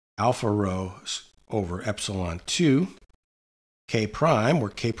 alpha rho over epsilon 2, K prime, where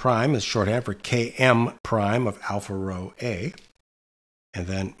K prime is shorthand for Km prime of alpha rho A, and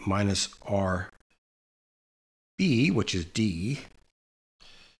then minus RB, which is D,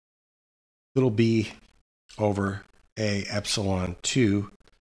 little b over A epsilon 2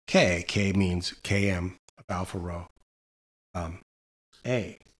 K. K means Km of alpha rho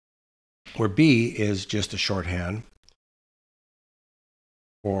A, where B is just a shorthand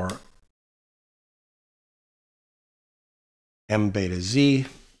for M beta Z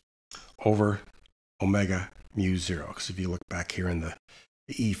over omega mu 0. Because if you look back here in the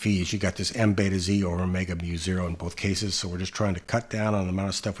E phis, you got this M beta Z over omega mu 0 in both cases. So we're just trying to cut down on the amount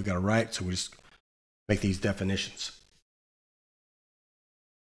of stuff we got to write. So we just make these definitions.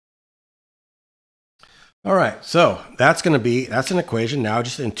 All right, so that's an equation now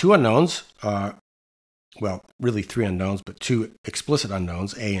just in two unknowns. Well, really three unknowns, but two explicit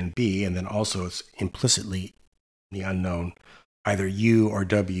unknowns, A and B, and then also it's implicitly the unknown, either U or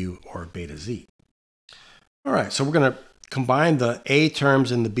W or beta Z. All right, so we're going to combine the A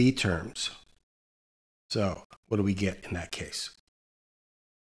terms and the B terms. So what do we get in that case?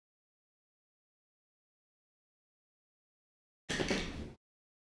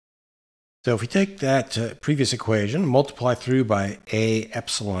 So if we take that previous equation, multiply through by A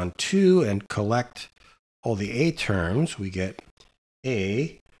epsilon 2 and collect all the A terms, we get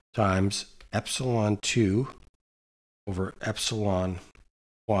A times epsilon 2 over epsilon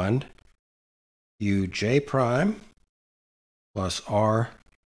 1 uj prime plus r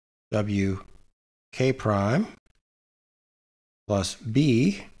w k prime plus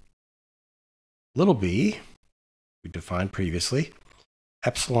b, little b, we defined previously,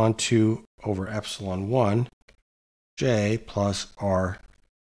 epsilon 2 over epsilon 1 j plus r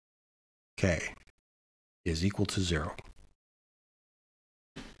k is equal to 0.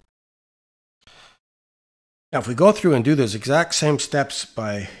 Now, if we go through and do those exact same steps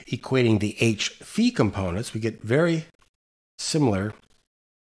by equating the H phi components, we get very similar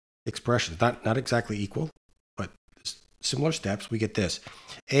expressions. Not exactly equal, but similar steps. We get this.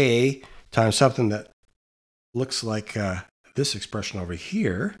 A times something that looks like this expression over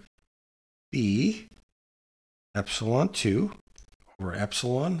here. B epsilon 2 over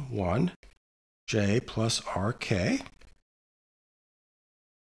epsilon 1 j plus rk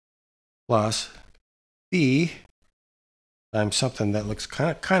plus B times something that looks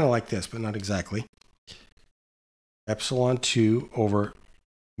kind of like this, but not exactly. Epsilon 2 over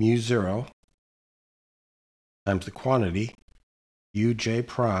mu 0 times the quantity uj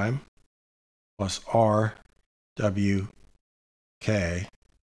prime plus r w k,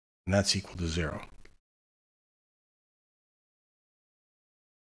 and that's equal to 0.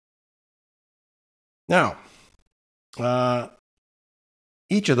 Now,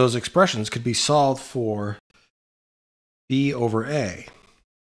 each of those expressions could be solved for B over A.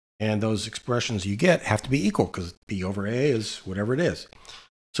 And those expressions you get have to be equal because B over A is whatever it is.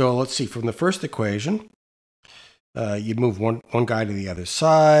 So let's see, from the first equation, you move one guy to the other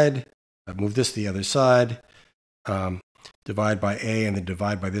side. move this to the other side, divide by a, and then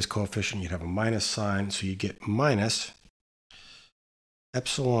divide by this coefficient, you'd have a minus sign, so you get minus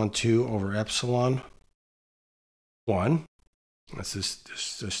epsilon 2 over epsilon 1. That's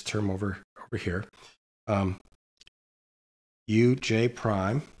this term over here. Uj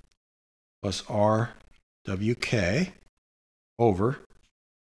prime plus rwk over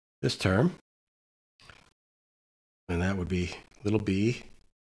this term, and that would be little b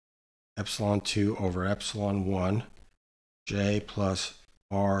epsilon 2 over epsilon 1 j plus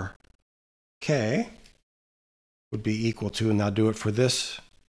rk would be equal to, and now do it for this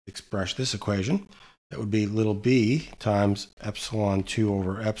expression, this equation. That would be little b times epsilon 2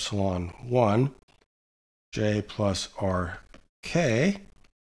 over epsilon 1 j plus rk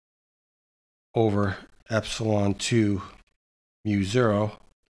over epsilon 2 mu 0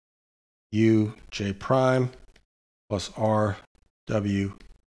 u j prime plus r w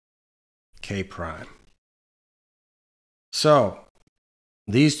k prime. So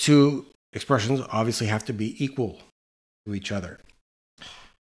these two expressions obviously have to be equal to each other.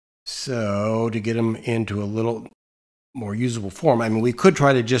 So to get them into a little more usable form, I mean, we could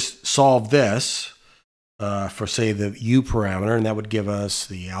try to just solve this for, say, the u parameter, and that would give us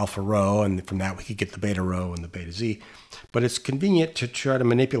the alpha rho, and from that we could get the beta rho and the beta z. But it's convenient to try to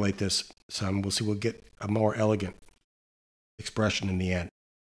manipulate this some. We'll see, we'll get a more elegant expression in the end.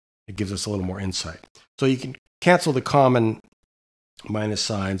 It gives us a little more insight. So you can cancel the common minus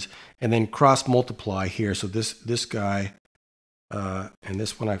signs and then cross multiply here. So this guy and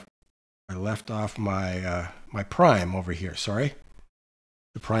this one, I left off my my prime over here. Sorry,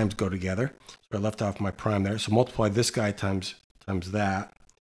 the primes go together. So I left off my prime there. So multiply this guy times that,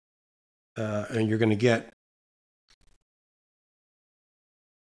 and you're going to get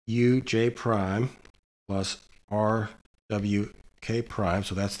u j prime plus r w k prime.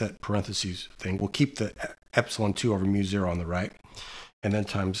 So that's that parentheses thing. We'll keep the epsilon 2 over mu 0 on the right, and then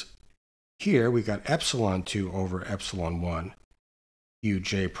times here we got epsilon 2 over epsilon 1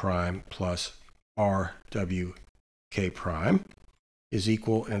 uj prime plus rwk prime is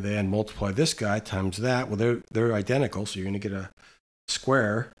equal, and then multiply this guy times that. Well, they're identical, so you're going to get a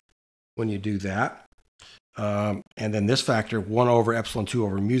square when you do that. And then this factor, 1 over epsilon 2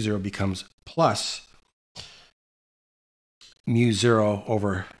 over mu 0, becomes plus mu 0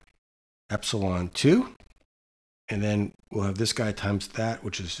 over epsilon 2. And then we'll have this guy times that,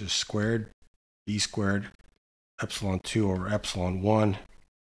 which is just squared, b squared, epsilon 2 over epsilon 1,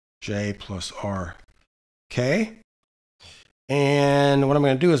 j plus r k. And what I'm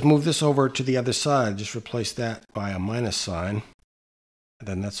going to do is move this over to the other side. Just replace that by a minus sign. And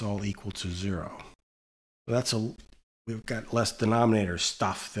then that's all equal to 0. So we've got less denominator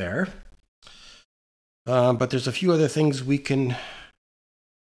stuff there. But there's a few other things we can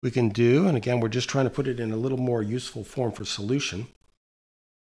do. And again, we're just trying to put it in a little more useful form for solution.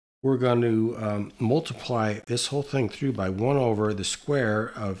 We're going to multiply this whole thing through by 1 over the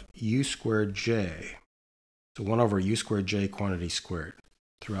square of u squared j. So 1 over u squared j quantity squared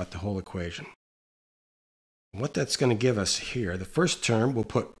throughout the whole equation. What that's going to give us here, the first term, we'll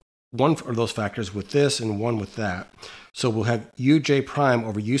put one of those factors with this and one with that. So we'll have uj prime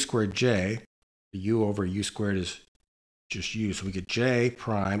over u squared j. The u over u squared is just u, so we get j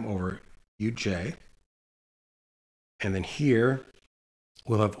prime over uj. And then here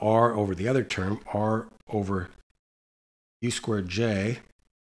we'll have r over the other term, r over u squared j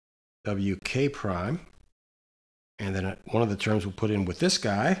wk prime. And then one of the terms we'll put in with this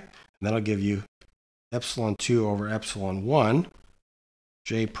guy, and that'll give you epsilon 2 over epsilon 1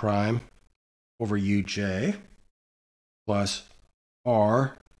 j prime over uj plus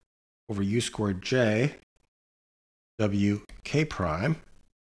r over u squared j wk prime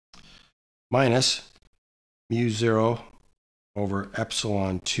minus mu 0 over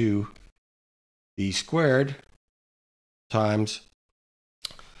epsilon 2 b squared times,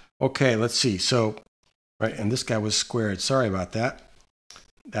 okay, let's see, so, right, and this guy was squared, sorry about that.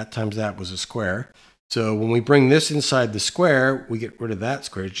 That times that was a square. So when we bring this inside the square, we get rid of that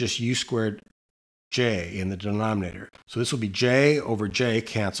square. It's just u squared j in the denominator. So this will be j over j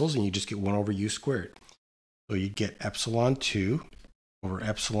cancels, and you just get 1 over u squared. So you get epsilon 2 over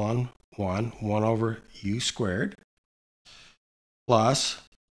epsilon 1, 1 over u squared, plus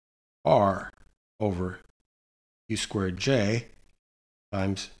r over u squared j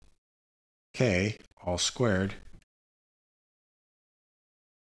times k all squared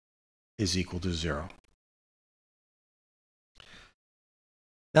is equal to 0.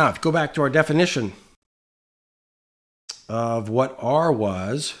 Now, if you go back to our definition of what r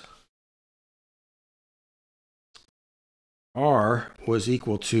was, R was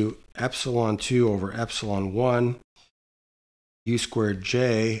equal to epsilon 2 over epsilon 1 u squared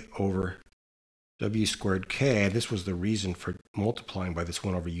j over w squared k. This was the reason for multiplying by this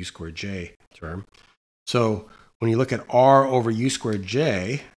 1 over u squared j term. So when you look at R over u squared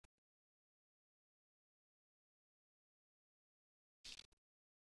j,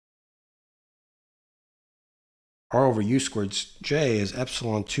 R over u squared j is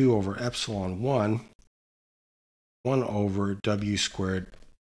epsilon 2 over epsilon 1, 1 over w squared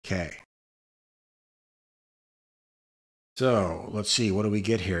k. So let's see, what do we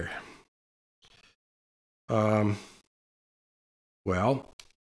get here? Well,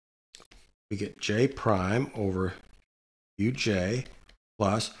 we get j prime over uj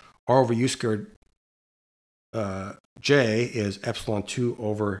plus R over u squared j is epsilon 2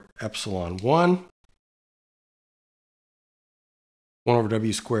 over epsilon 1, 1 over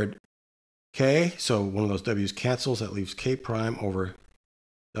w squared k. So one of those w's cancels. That leaves k prime over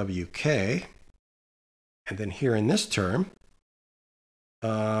wk. And then here in this term,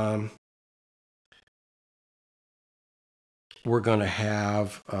 we're going to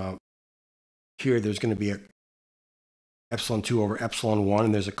have, here there's going to be a epsilon 2 over epsilon 1,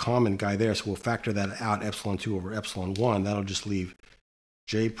 and there's a common guy there, so we'll factor that out, epsilon 2 over epsilon 1. That'll just leave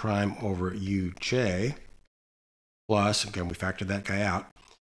j prime over uj plus, again, we factored that guy out,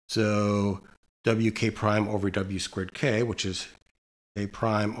 so wk prime over w squared k, which is k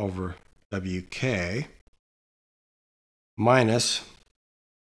prime over wk, minus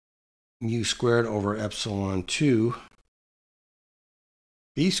mu squared over epsilon 2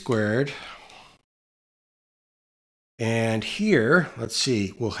 b squared. And here, let's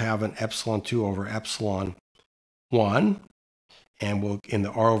see, we'll have an epsilon 2 over epsilon 1. And we'll, in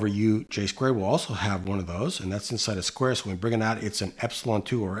the r over u j squared, we'll also have one of those. And that's inside a square. So when we bring it out, it's an epsilon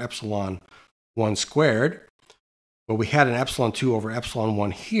 2 over epsilon 1 squared. But we had an epsilon 2 over epsilon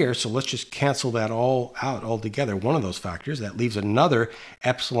 1 here. So let's just cancel that all out altogether, one of those factors. That leaves another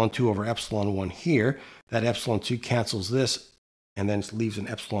epsilon 2 over epsilon 1 here. That epsilon 2 cancels this and then leaves an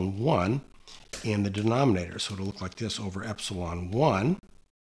epsilon 1 in the denominator. So it'll look like this over epsilon 1.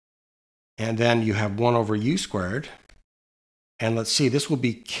 And then you have 1 over u squared. And let's see, this will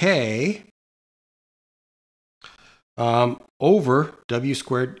be k over w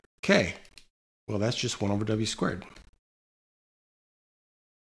squared k. Well, that's just 1 over w squared.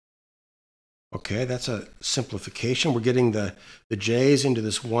 Okay, that's a simplification. We're getting the j's into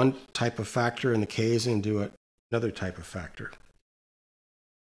this one type of factor and the k's into another type of factor.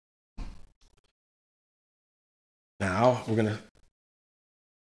 Now we're going to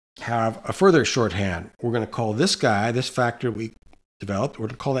have a further shorthand. We're going to call this guy, this factor we developed, we're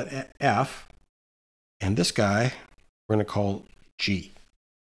going to call that f, and this guy we're going to call g.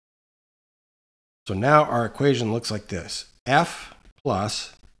 So now our equation looks like this. F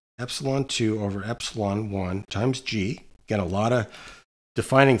plus epsilon 2 over epsilon 1 times g. Again, a lot of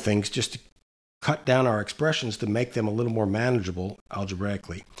defining things just to cut down our expressions to make them a little more manageable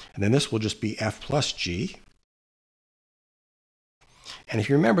algebraically. And then this will just be f plus g. And if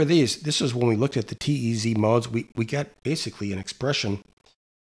you remember these, this is when we looked at the TEZ modes, we got basically an expression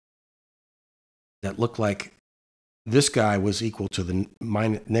that looked like this guy was equal to the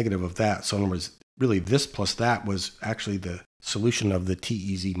negative of that. So in other words, really this plus that was actually the solution of the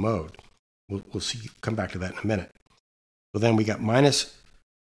TEZ mode. We'll see, come back to that in a minute. So then we got minus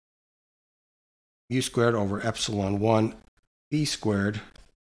u squared over epsilon 1 b squared,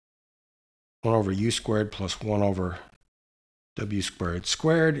 1 over u squared plus 1 over w squared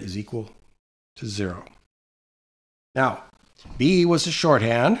squared is equal to 0. Now, b was the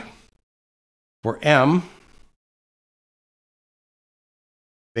shorthand for m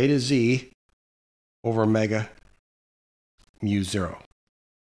beta z over omega mu 0.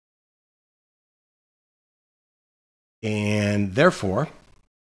 And therefore,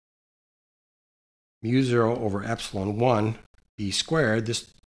 mu 0 over epsilon 1 b squared,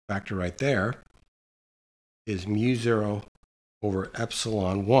 this factor right there, is mu 0 over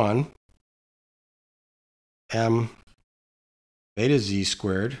epsilon 1 m beta z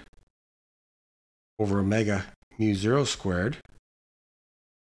squared over omega mu 0 squared.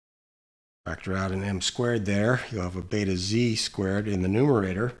 Factor out an m squared there. You'll have a beta z squared in the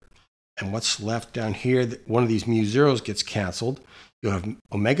numerator. And what's left down here, one of these mu 0s gets canceled. You'll have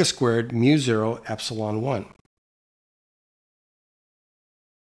omega squared mu 0 epsilon 1.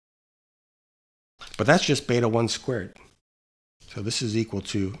 But that's just beta 1 squared. So this is equal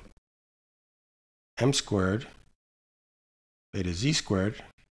to m squared beta z squared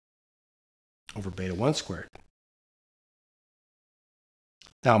over beta 1 squared.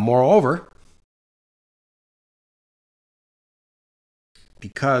 Now, moreover,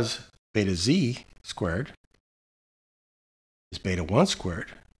 because beta z squared is beta 1 squared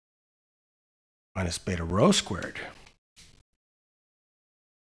minus beta rho squared.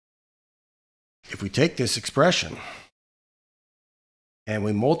 If we take this expression and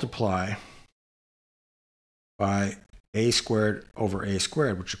we multiply by a squared over a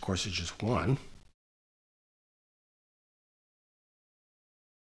squared, which of course is just 1,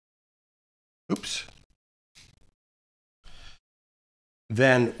 oops,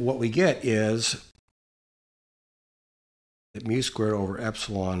 then what we get is that mu squared over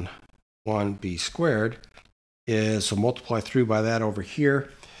epsilon 1 b squared is, so multiply through by that over here,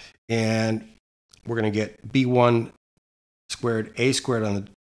 and we're going to get b1 squared a squared on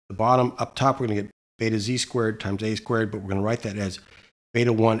the bottom. Up top, we're going to get beta z squared times a squared, but we're going to write that as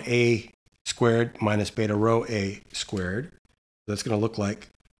beta 1a squared minus beta rho a squared. So that's going to look like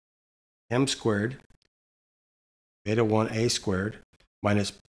m squared beta 1a squared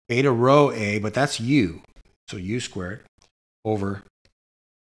minus beta rho a, but that's u, so u squared over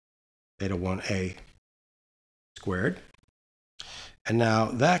beta 1a squared. And now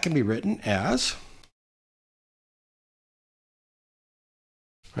that can be written as,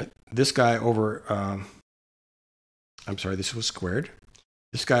 right, this guy over, I'm sorry, this was squared.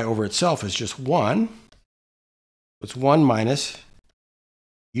 This guy over itself is just 1. It's 1 minus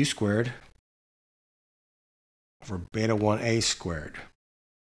u squared over beta 1a squared.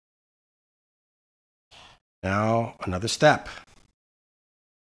 Now, another step.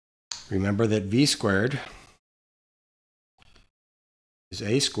 Remember that v squared is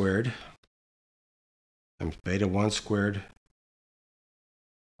a squared times beta 1 squared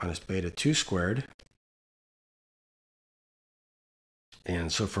minus beta 2 squared.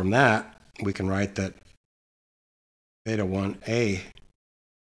 And so from that, we can write that beta 1a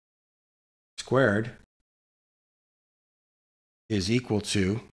squared is equal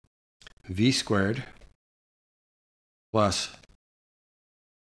to v squared plus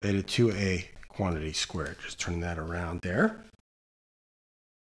beta 2a quantity squared. Just turn that around there.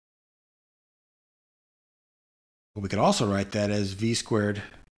 But we could also write that as v squared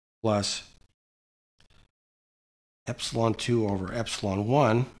plus epsilon 2 over epsilon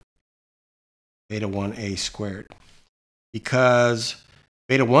 1 beta 1a squared. Because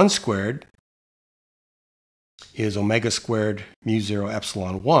beta 1 squared is omega squared mu 0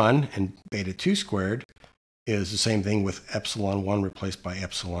 epsilon 1, and beta 2 squared is the same thing with epsilon 1 replaced by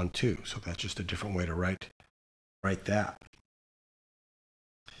epsilon 2. So that's just a different way to write that.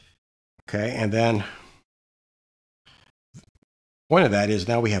 Okay, and then the point of that is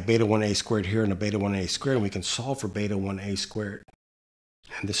now we have beta 1a squared here and a beta 1a squared, and we can solve for beta 1a squared.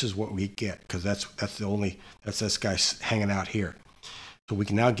 And this is what we get, because that's this guy hanging out here. So we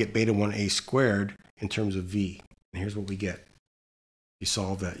can now get beta 1a squared in terms of v. And here's what we get. You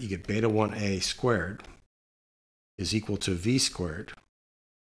solve that. You get beta 1a squared is equal to v squared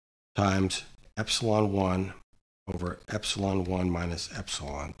times epsilon 1 over epsilon 1 minus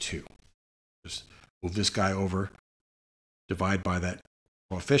epsilon 2. Just move this guy over, divide by that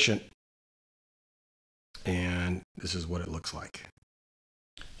coefficient, and this is what it looks like.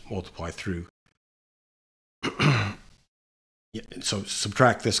 Multiply through. Yeah, so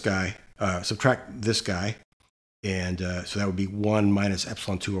subtract this guy, and so that would be 1 minus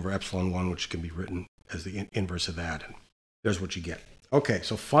epsilon 2 over epsilon 1, which can be written as the inverse of that. And there's what you get. Okay,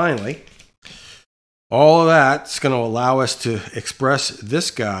 so finally, all of that's going to allow us to express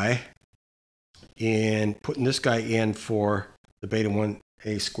this guy in putting this guy in for the beta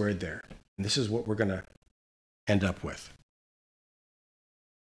 1a squared there. And this is what we're going to end up with.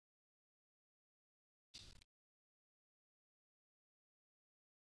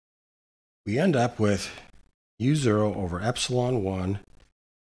 We end up with u0 over epsilon 1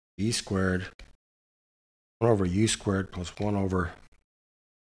 b squared 1 over u squared plus 1 over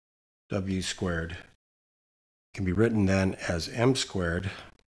w squared can be written then as m squared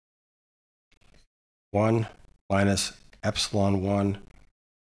 1 minus epsilon 1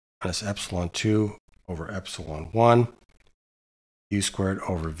 minus epsilon 2 over epsilon 1 u squared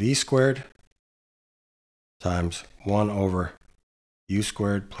over v squared times 1 over u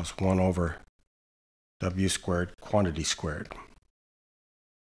squared plus 1 over w squared quantity squared.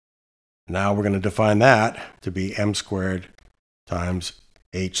 Now we're going to define that to be m squared times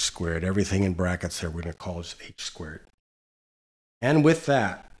h squared. Everything in brackets there we're going to call as h squared. And with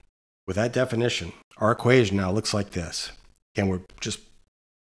that definition, our equation now looks like this. Again, we're just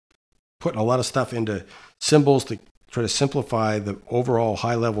putting a lot of stuff into symbols to try to simplify the overall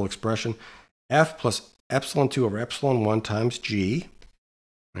high-level expression. F plus epsilon 2 over epsilon 1 times g.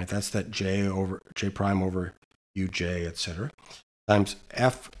 Right, that's that j prime over uj, etc. times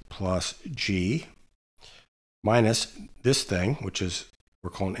f plus g minus this thing, which is we're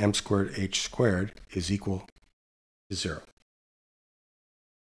calling m squared h squared, is equal to 0.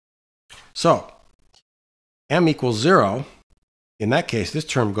 So m equals 0. In that case, this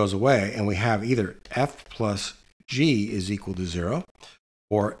term goes away, and we have either f plus g is equal to 0,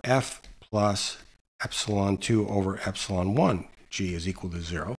 or f plus epsilon 2 over epsilon 1 g is equal to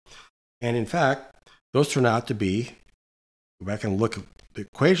 0. And in fact, those turn out to be, go back and look at the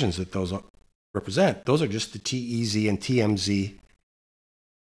equations that those represent. Those are just the TEZ and TMZ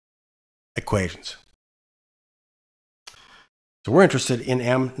equations. So we're interested in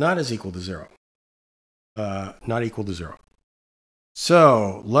m not as equal to 0. Not equal to 0.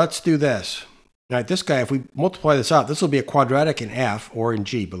 So let's do this. All right, this guy, if we multiply this out, this will be a quadratic in f or in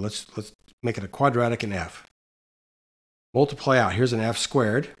g, but let's make it a quadratic in f. Multiply out. Here's an f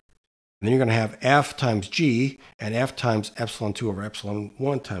squared. And then you're going to have f times g and f times epsilon 2 over epsilon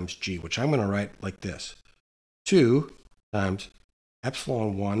 1 times g, which I'm going to write like this. 2 times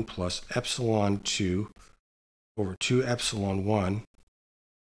epsilon 1 plus epsilon 2 over 2 epsilon 1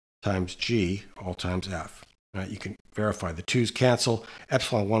 times g, all times f. All right, you can verify the 2's cancel.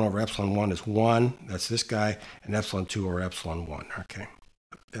 Epsilon 1 over epsilon 1 is 1. That's this guy. And epsilon 2 over epsilon 1. Okay,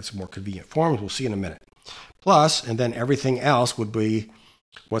 that's a more convenient form. We'll see in a minute. Plus, and then everything else would be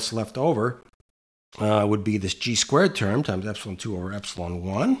what's left over would be this g squared term times epsilon 2 over epsilon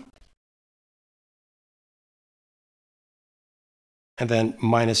 1. And then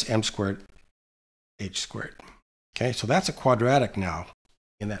minus m squared h squared. Okay, so that's a quadratic now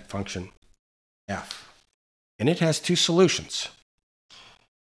in that function f. And it has two solutions.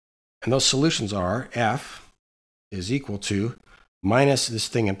 And those solutions are f is equal to minus this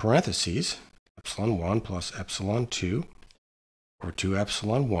thing in parentheses, epsilon 1 plus epsilon 2 over 2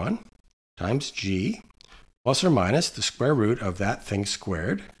 epsilon 1 times g, plus or minus the square root of that thing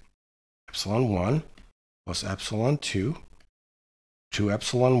squared, epsilon 1 plus epsilon 2, 2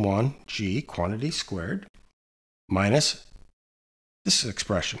 epsilon 1 g, quantity squared, minus this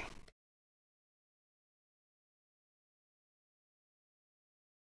expression.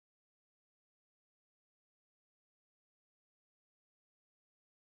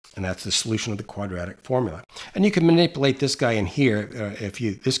 And that's the solution of the quadratic formula. And you can manipulate this guy in here.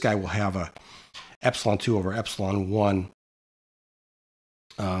 This guy will have a epsilon 2 over epsilon 1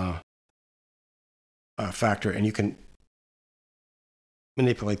 factor, and you can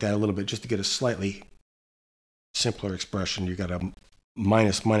manipulate that a little bit just to get a slightly simpler expression. You got a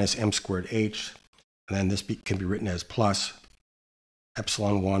minus m squared h, and then this can be written as plus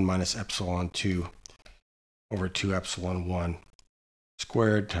epsilon 1 minus epsilon 2 over 2 epsilon 1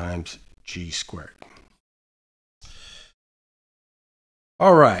 squared times g squared.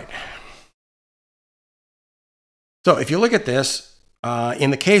 All right. So if you look at this,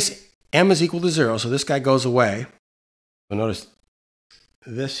 in the case m is equal to 0, so this guy goes away. So notice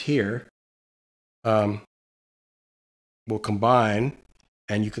this here will combine,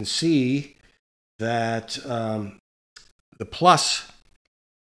 and you can see that the plus,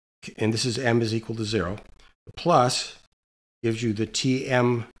 and this is m is equal to 0, the plus gives you the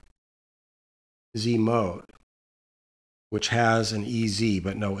TMZ mode, which has an EZ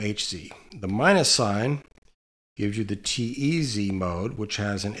but no HZ. The minus sign gives you the TEZ mode, which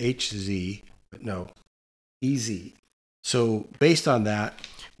has an HZ but no EZ. So based on that,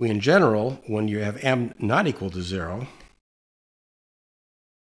 we in general, when you have m not equal to 0,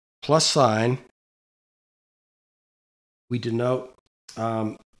 plus sign we denote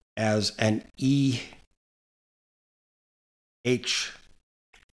as an EH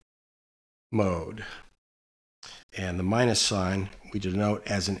mode. And the minus sign we denote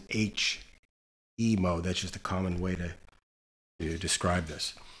as an HE mode. That's just a common way to describe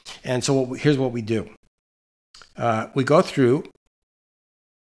this. And so here's what we do. We go through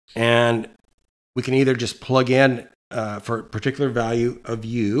and we can either just plug in for a particular value of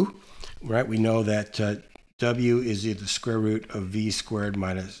u, right? We know that w is the square root of v squared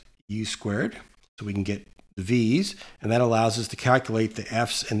minus u squared. So we can get the v's, and that allows us to calculate the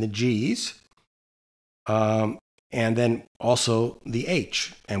f's and the g's, and then also the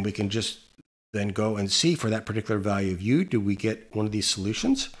h. And we can just then go and see for that particular value of u, do we get one of these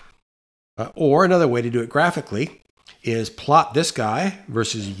solutions? Or another way to do it graphically is plot this guy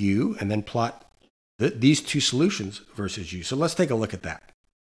versus u, and then plot these two solutions versus u. So let's take a look at that.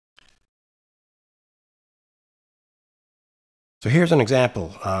 So here's an example.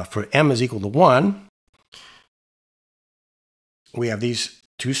 For m is equal to 1, we have these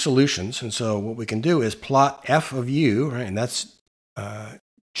two solutions. And so what we can do is plot f of u, right? And that's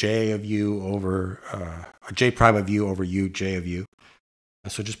J of u over, J prime of u over u, J of u.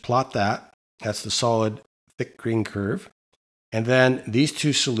 And so just plot that. That's the solid thick green curve. And then these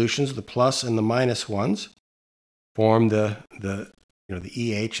two solutions, the plus and the minus ones, form the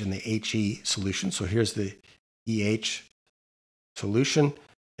EH and the HE solution. So here's the EH solution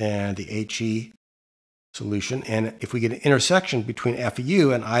and the HE solution. And if we get an intersection between F of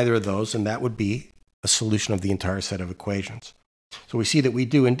U and either of those, then that would be a solution of the entire set of equations. So we see that we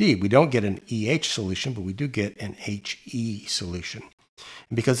do indeed. We don't get an EH solution, but we do get an HE solution.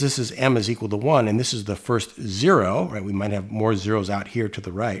 And because this is m is equal to 1, and this is the first 0, right? We might have more zeros out here to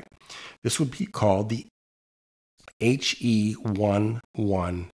the right. This would be called the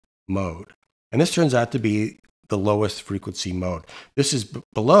HE11 mode. And this turns out to be the lowest frequency mode. This is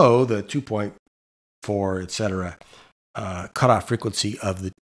below the 2.4, etc., cutoff frequency of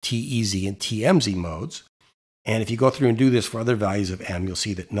the TEZ and TMZ modes. And if you go through and do this for other values of m, you'll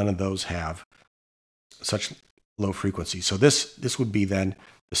see that none of those have such low frequency. So this would be then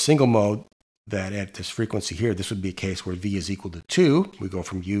the single mode that at this frequency here, this would be a case where V is equal to 2. We go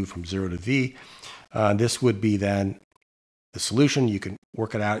from U from 0 to V. This would be then the solution. You can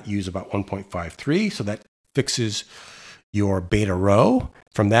work it out, use about 1.53. So that fixes your beta rho.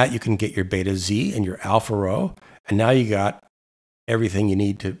 From that, you can get your beta Z and your alpha rho. And now you got everything you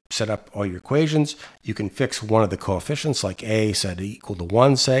need to set up all your equations. You can fix one of the coefficients, like A set equal to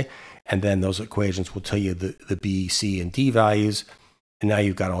 1, say, and then those equations will tell you the B, C, and D values. And now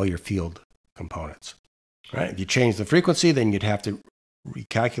you've got all your field components. Right? If you change the frequency, then you'd have to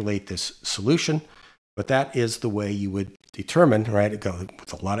recalculate this solution. But that is the way you would determine, right? It goes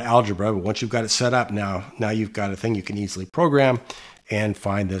with a lot of algebra, but once you've got it set up, now you've got a thing you can easily program and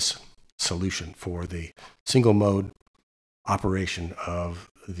find this solution for the single mode operation of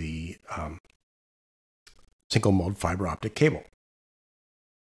the single mode fiber optic cable.